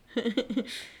Time.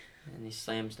 and he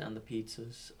slams down the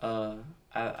pizzas.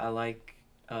 I like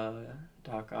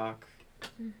Doc Ock.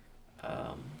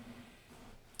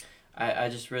 I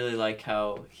just really like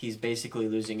how he's basically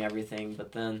losing everything,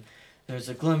 but then there's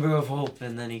a glimmer of hope,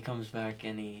 and then he comes back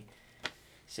and he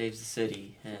saves the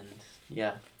city, and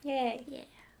yeah, Yay.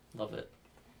 love it.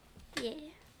 Yeah.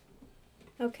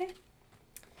 Okay.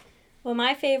 Well,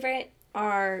 my favorites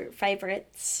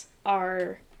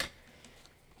are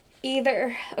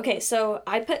either... Okay, so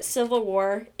I put Civil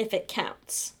War if it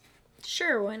counts.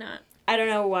 Sure, why not? I don't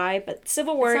know why, but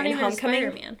Civil War It's not and even Homecoming...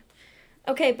 Spider-Man.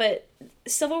 Okay, but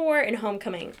Civil War and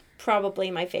Homecoming,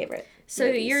 probably my favorite. So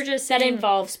movies you're just that saying...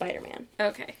 involve Spider-Man.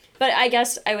 Okay. But I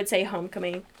guess I would say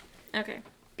Homecoming Okay.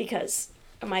 because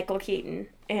of Michael Keaton,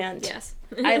 and Yes.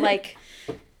 I like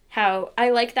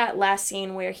that last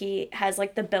scene where he has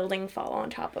like the building fall on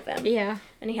top of him, Yeah.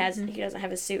 and he doesn't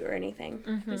have a suit or anything.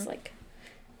 Mm-hmm. He's like,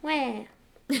 wah.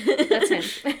 That's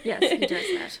him. Yes, he does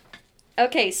that.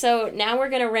 Okay, so now we're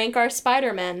gonna rank our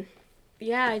Spider-Men.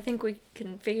 Yeah, I think we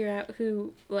can figure out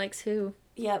who likes who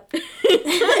Yep.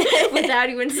 without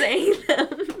even saying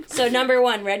them. So number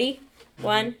 1, ready?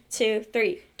 1, 2,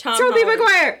 3. Tom Tobey Holland.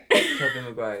 Maguire! Tobey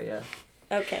Maguire,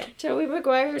 yeah. Okay, Tobey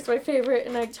Maguire is my favorite,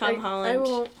 and Tom I Holland.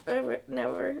 won't ever,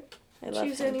 never I love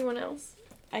choose him. anyone else.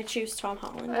 I choose Tom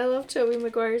Holland. I love Tobey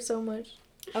Maguire so much.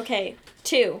 Okay,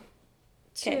 2.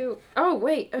 Okay. 2. Oh,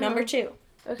 wait. Number 2.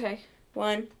 Okay.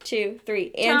 1, 2,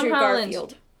 3. Andrew Holland.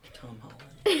 Garfield. Tom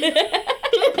Holland.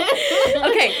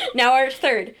 Okay, now our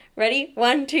third. Ready?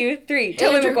 1, 2, 3.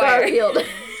 Tobey Andrew Maguire. Garfield.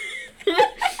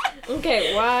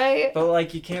 Okay, why? But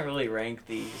like you can't really rank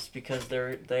these because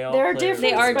they all They're play different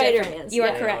They are different. Spider-Mans. You are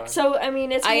yeah. correct. So, I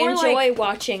mean, it's I more enjoy like...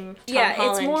 watching Tom Yeah,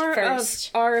 Holland it's more first.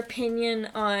 of our opinion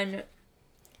on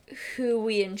who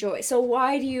we enjoy. So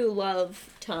why do you love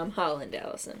Tom Holland,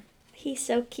 Allison? He's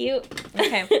so cute.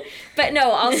 Okay. But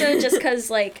no, also just because,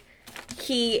 like,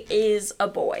 he is a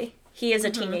boy. He is a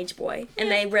teenage boy. And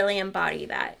they really embody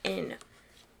that in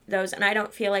those. And I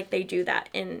don't feel like they do that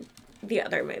in the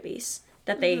other movies.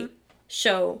 That they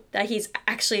show that he's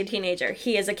actually a teenager.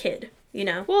 He is a kid, you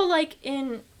know? Well, like,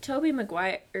 in Tobey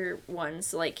Maguire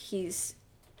ones, like, he's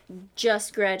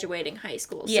just graduating high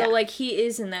school. Yeah. So, like, he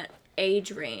is in that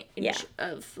age range Yeah.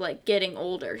 of, like, getting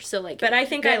older. So, like... But I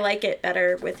think I that- like it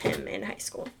better with him in high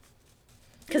school.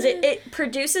 Because it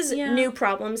produces Yeah. new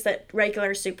problems that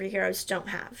regular superheroes don't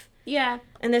have. Yeah.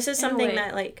 And this is In a something way.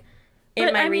 that, like, in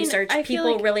But, my I mean, research, I feel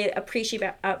people like- really appreciate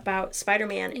about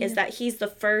Spider-Man is that he's the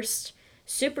first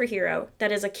superhero that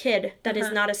is a kid that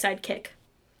is not a sidekick.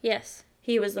 Yes.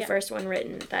 He was the Yeah. first one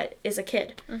written that is a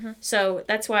kid. So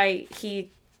that's why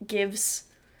he gives,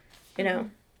 you know,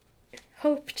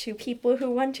 hope to people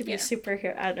who want to be Yeah.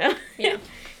 superhero. I don't know. Yeah.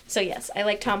 So yes, I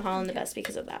like Tom Holland the best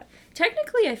because of that.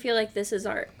 Technically, I feel like this is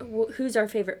who's our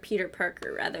favorite Peter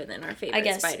Parker rather than our favorite I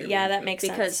guess, Spider-Man. yeah, that makes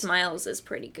because sense. Miles is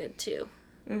pretty good too.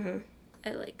 Mm-hmm.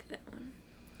 I like that one.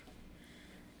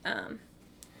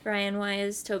 Ryan, why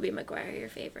is Tobey Maguire your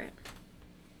favorite?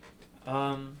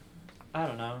 I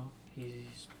don't know.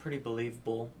 He's pretty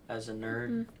believable as a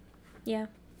nerd. Yeah,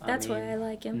 I that's why mean, I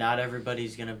like him. Not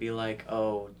everybody's gonna be like,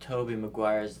 oh, Tobey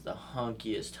Maguire's the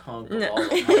hunkiest hunk of No. all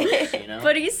the hunks, you know?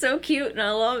 But he's so cute and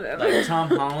I love him. Like Tom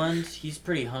Holland, he's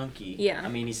pretty hunky. Yeah. I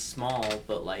mean, he's small,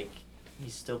 but like,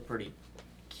 he's still pretty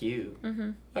cute.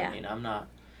 Mm-hmm. Yeah. I mean, I'm not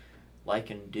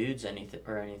liking dudes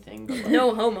anything, but like,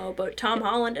 No homo, but Tom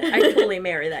Holland, I'd totally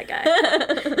marry that guy.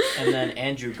 And then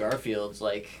Andrew Garfield's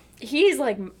like, He's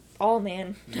like all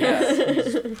man. yeah,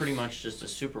 he's pretty much just a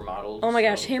supermodel. Oh my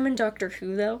gosh, so- him and Doctor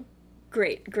Who though,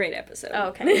 great episode. Oh,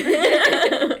 okay.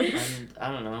 And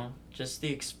I don't know, just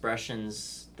the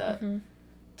expressions that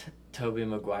Tobey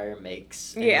Maguire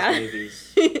makes in Yeah. his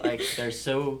movies. Like they're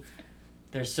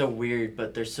so weird,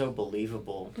 but they're so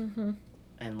believable.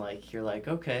 And like you're like,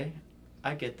 okay,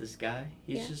 I get this guy.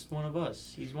 He's Yeah. just one of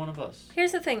us. He's one of us.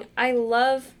 Here's the thing. I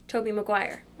love Tobey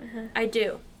Maguire. I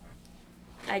do.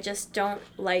 I just don't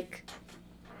like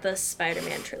the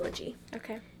Spider-Man trilogy.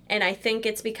 Okay. And I think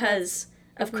it's because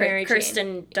of Mary Jane.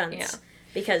 Kirsten Dunst. Yeah.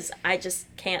 Because I just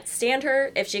can't stand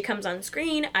her. If she comes on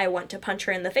screen, I want to punch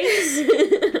her in the face.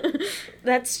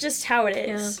 That's just how it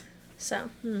is.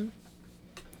 So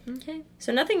Okay.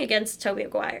 so nothing against Tobey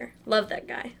Maguire. Love that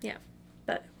guy. Yeah.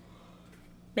 But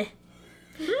meh.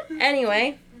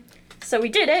 Anyway, so we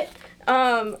did it.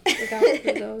 We got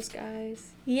through those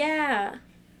guys. Yeah.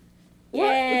 What?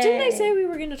 Didn't I Yay. say we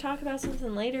were going to talk about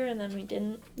something later and then we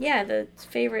didn't? Yeah, the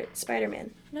favorite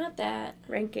Spider-Man, Not that.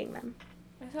 ranking them.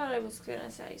 I thought I was going to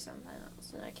say something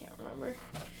else and I can't remember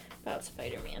about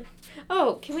Spider-Man.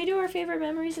 Oh, can we do our favorite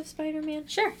memories of Spider-Man?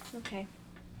 Sure. Okay.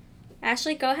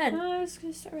 Ashley, go ahead. I was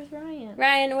gonna start with Ryan.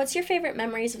 Ryan, what's your favorite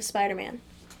memories of Spider-Man?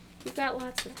 We've got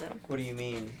lots of them. What do you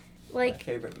mean? Like, My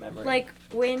favorite memory. like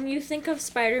when you think of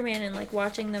Spider-Man and like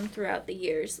watching them throughout the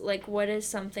years, like what is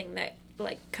something that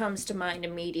like comes to mind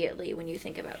immediately when you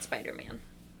think about Spider-Man?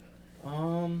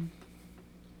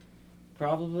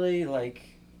 Probably like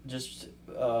just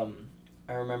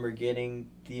I remember getting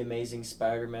The Amazing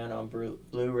Spider-Man on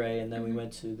Blu-ray, and then we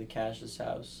went to the Cash's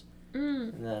house,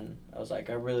 and then I was like,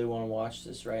 I really want to watch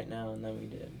this right now, and then we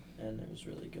did, and it was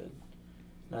really good,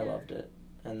 and I loved it,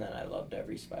 and then I loved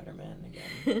every Spider-Man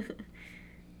again.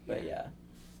 But yeah,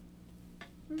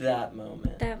 that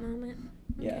moment. That moment.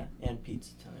 Yeah, and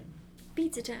pizza time.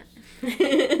 Pizza time.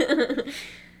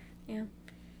 Yeah.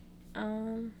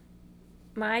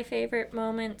 My favorite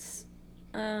moments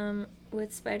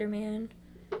with Spider-Man.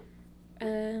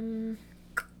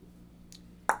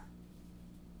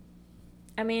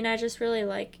 I mean, I just really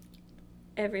like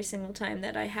every single time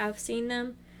that I have seen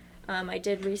them. I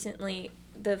did recently,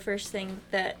 the first thing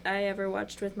that I ever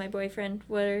watched with my boyfriend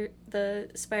were the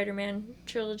Spider-Man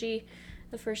trilogy,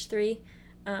 the first 3.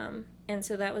 And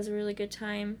so that was a really good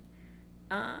time.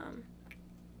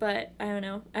 But I don't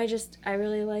know. I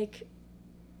really like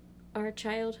our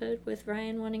childhood with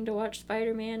Ryan wanting to watch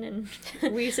Spider-Man, and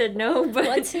we said no, but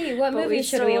Let's see, what but movie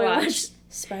should we totally watch?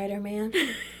 Spider-Man?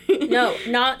 No,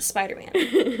 not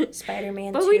Spider-Man.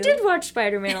 Spider-Man 2. But we did watch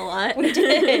Spider-Man a lot. We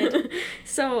did.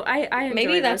 So I enjoy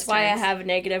Maybe that's those why times. I have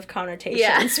negative connotations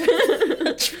Yeah. with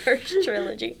the first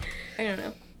trilogy. I don't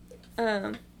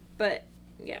know. But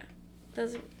yeah,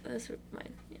 those are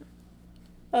mine.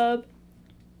 Yeah.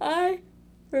 I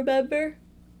remember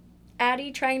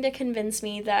Addie trying to convince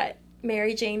me that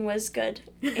Mary Jane was good,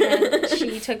 and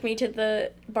she took me to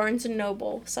the Barnes &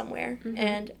 Noble somewhere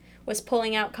and was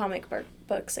pulling out comic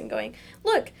books and going,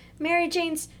 look, Mary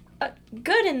Jane's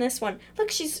good in this one. Look,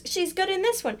 she's good in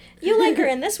this one. You like her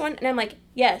in this one. And I'm like,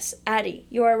 yes, Addie,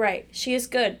 you are right. She is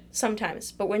good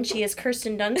sometimes, but when she is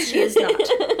Kirsten Dunst, she is not.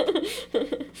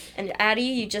 And Addie,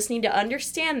 you just need to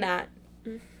understand that.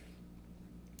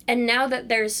 And now that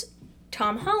there's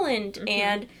Tom Holland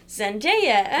and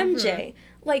Zendaya, MJ,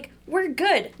 like, we're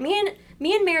good. Me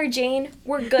and Mary Jane,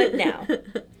 we're good now.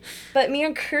 But me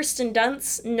and Kirsten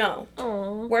Dunst, no.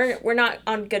 Aww. We're not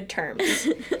on good terms.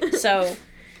 So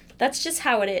that's just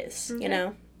how it is, you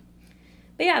know.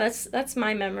 But yeah, that's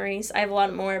my memories. I have a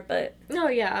lot more, but No,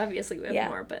 yeah, obviously we have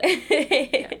more, but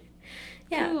yeah.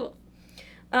 Cool.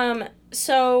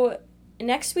 So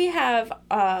next we have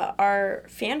our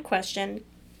fan question.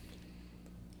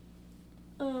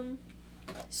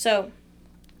 So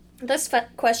this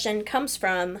question comes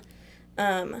from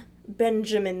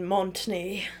Benjamin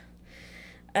Montney.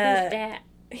 Who's that?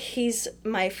 He's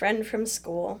my friend from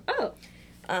school. Oh.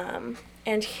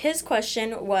 And his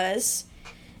question was,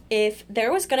 if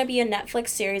there was going to be a Netflix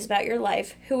series about your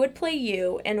life, who would play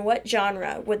you and what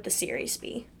genre would the series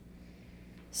be?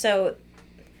 So,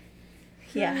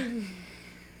 yeah.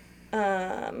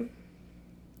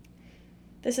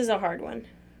 This is a hard one.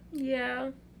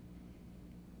 Yeah.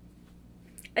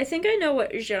 I think I know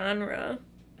what genre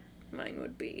mine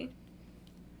would be.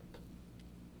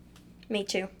 Me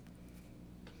too.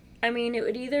 I mean, it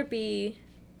would either be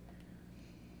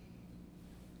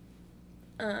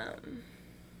I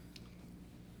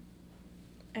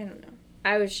don't know.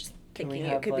 I was just Can we thinking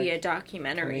it have, could be a like- Can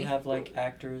documentary. we have like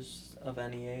actors of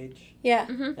any age, Yeah.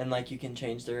 and like you can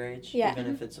change their age, Yeah.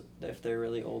 even if they're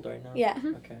really old right now? Yeah.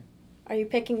 Okay. Are you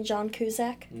picking John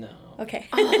Cusack? No. Okay.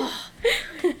 Oh.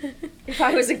 If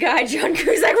I was a guy, John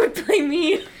Cusack would play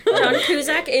me. John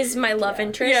Cusack is my love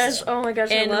interest. Yes. Oh my gosh,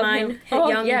 And I love mine, him. Oh,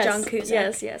 young yes. John Cusack.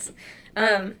 Yes, yes.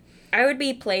 I would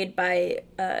be played by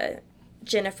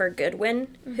Jennifer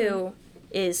Goodwin, who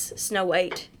is Snow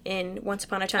White in Once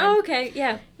Upon a Time. Oh, okay.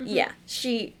 Yeah. Yeah,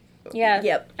 she. Yeah.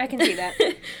 Yep. I can see that.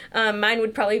 Mine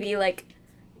would probably be like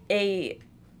a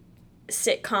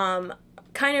sitcom,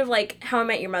 kind of like How I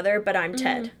Met Your Mother, but I'm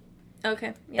Ted.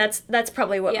 Okay. Yeah. That's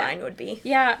probably what Yeah. mine would be.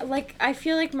 Yeah, like I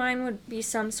feel like mine would be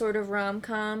some sort of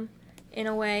rom-com in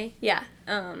a way. Yeah.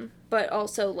 But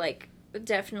also like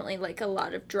definitely like a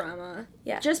lot of drama.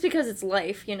 Yeah. Just because it's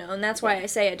life, you know, and that's why I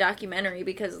say a documentary,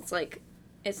 because it's like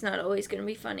it's not always going to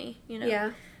be funny, you know.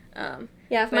 Yeah. Yeah.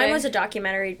 Yeah, if But mine I- was a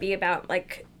documentary, it'd be about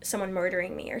like someone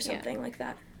murdering me or something like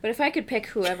that. But if I could pick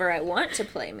whoever I want to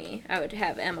play me, I would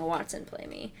have Emma Watson play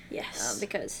me. Yes.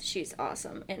 Because she's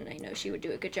awesome, and I know she would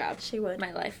do a good job. She would.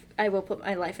 I will put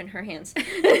my life in her hands.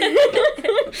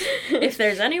 If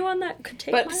there's anyone that could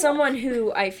take But my someone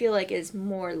who I feel like is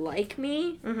more like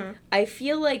me, I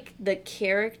feel like the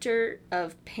character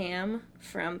of Pam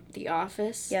from The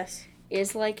Office Yes.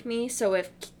 is like me. So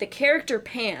if the character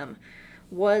Pam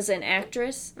was an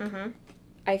actress,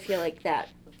 I feel like that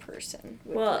person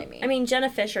would play me. I mean, Jenna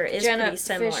Fisher is pretty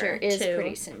similar. Fisher is to,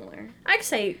 pretty similar. I'd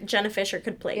say Jenna Fisher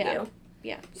could play you.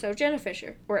 Yeah. So Jenna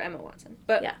Fisher or Emma Watson.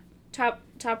 But Yeah.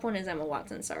 top one is Emma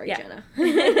Watson. Sorry, Yeah. Jenna.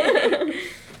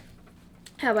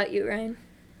 How about you, Ryan?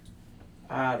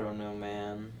 I don't know,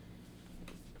 man.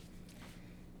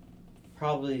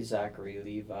 Probably Zachary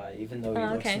Levi, even though he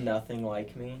looks okay. nothing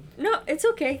like me. No, it's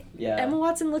okay. Yeah. Emma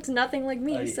Watson looks nothing like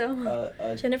me, a, so.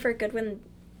 Jennifer Goodwin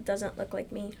doesn't look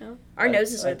like me. Oh. Our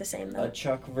noses are the same, though. A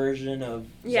Chuck version of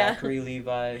Yeah. Zachary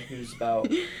Levi, who's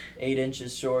about 8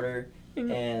 inches shorter,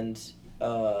 and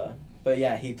but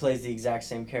yeah, he plays the exact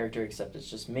same character except it's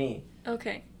just me.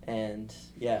 Okay. And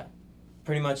yeah,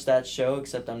 pretty much that show,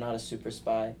 except I'm not a super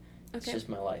spy. It's Okay. just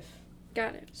my life.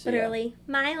 Got it. So, Literally,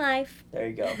 my life. Yeah, there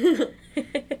you go.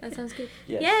 That sounds good.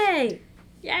 Yes. Yay!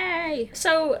 Yay!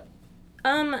 So,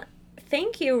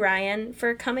 thank you, Ryan,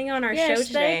 for coming on our show Yes,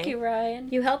 today. thank you, Ryan.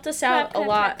 You helped us Clap, out clap, a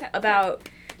lot clap, clap, about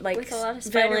like With a lot of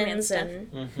Spider-Man villains stuff.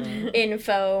 and Mm-hmm.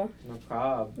 info. No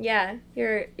prob. Yeah,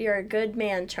 you're a good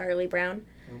man, Charlie Brown.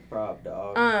 No prob,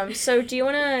 dog. So do you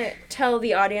want to tell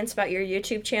the audience about your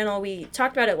YouTube channel? We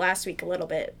talked about it last week a little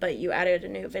bit, but you added a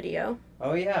new video.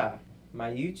 Oh yeah,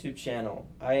 my YouTube channel.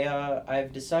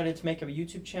 I've decided to make a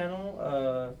YouTube channel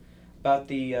about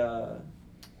the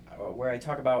where I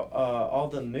talk about all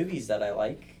the movies that I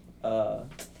like,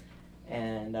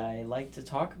 and I like to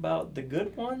talk about the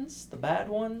good ones, the bad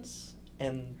ones,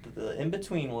 and the in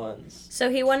between ones. So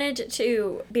he wanted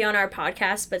to be on our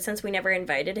podcast, but since we never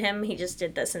invited him, he just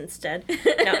did this instead. No,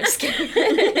 I'm just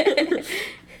kidding.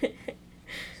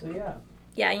 So yeah.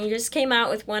 Yeah, and you just came out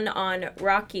with one on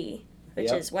Rocky, which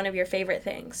Yep. is one of your favorite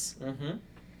things. Mm-hmm.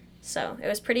 So it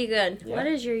was pretty good. Yeah. What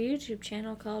is your YouTube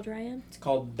channel called, Ryan? It's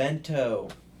called Bento.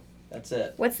 That's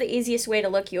it. What's the easiest way to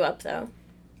look you up, though?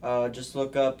 Just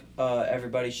look up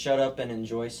Everybody Shut Up and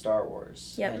Enjoy Star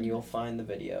Wars, Yep. and you'll find the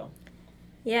video.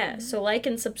 Yeah, so like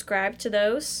and subscribe to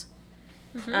those.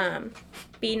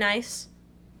 Be nice.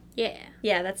 Yeah.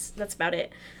 Yeah, that's about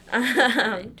it.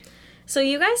 So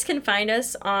you guys can find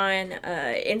us on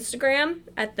Instagram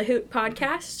at the Hoot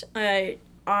Podcast.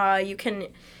 You can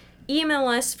email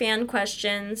us fan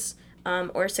questions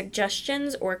or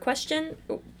suggestions or questions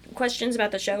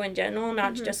about the show in general,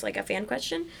 not just like a fan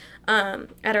question,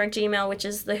 at our Gmail, which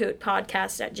is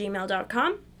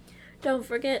thehootpodcast@gmail.com. Don't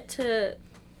forget to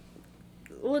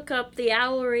look up the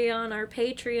Owlery on our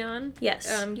Patreon. Yes.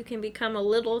 You can become a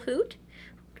little hoot.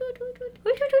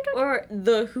 Or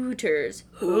the Hooters.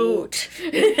 Hoot.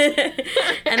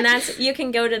 And you can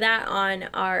go to that on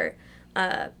our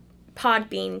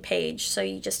Podbean page. So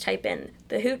you just type in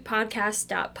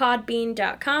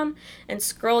thehootpodcast.podbean.com and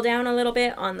scroll down a little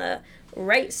bit. On the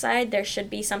right side, there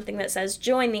should be something that says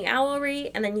join the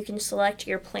Owlery, and then you can select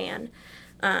your plan.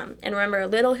 And remember,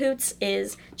 Little Hoots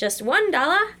is just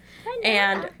 $1,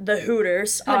 and the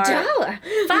Hooters are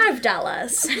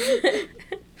 $5.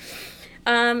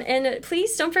 And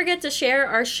please don't forget to share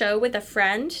our show with a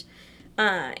friend,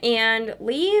 and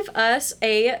leave us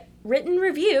a written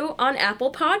review on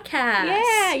Apple Podcasts.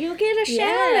 Yeah, you'll get a shout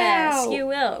Yes, out. you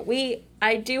will.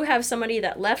 I do have somebody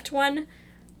that left one,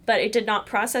 but it did not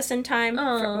process in time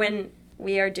for when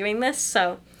we are doing this,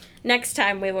 so next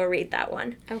time we will read that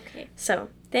one. Okay. So,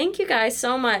 thank you guys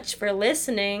so much for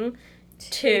listening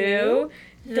to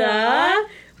the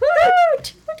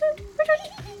Hoot!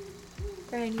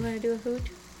 Ryan, you want to do a hoot?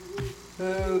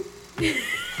 Hoot.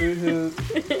 Hoot hoot.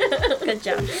 Good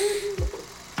job.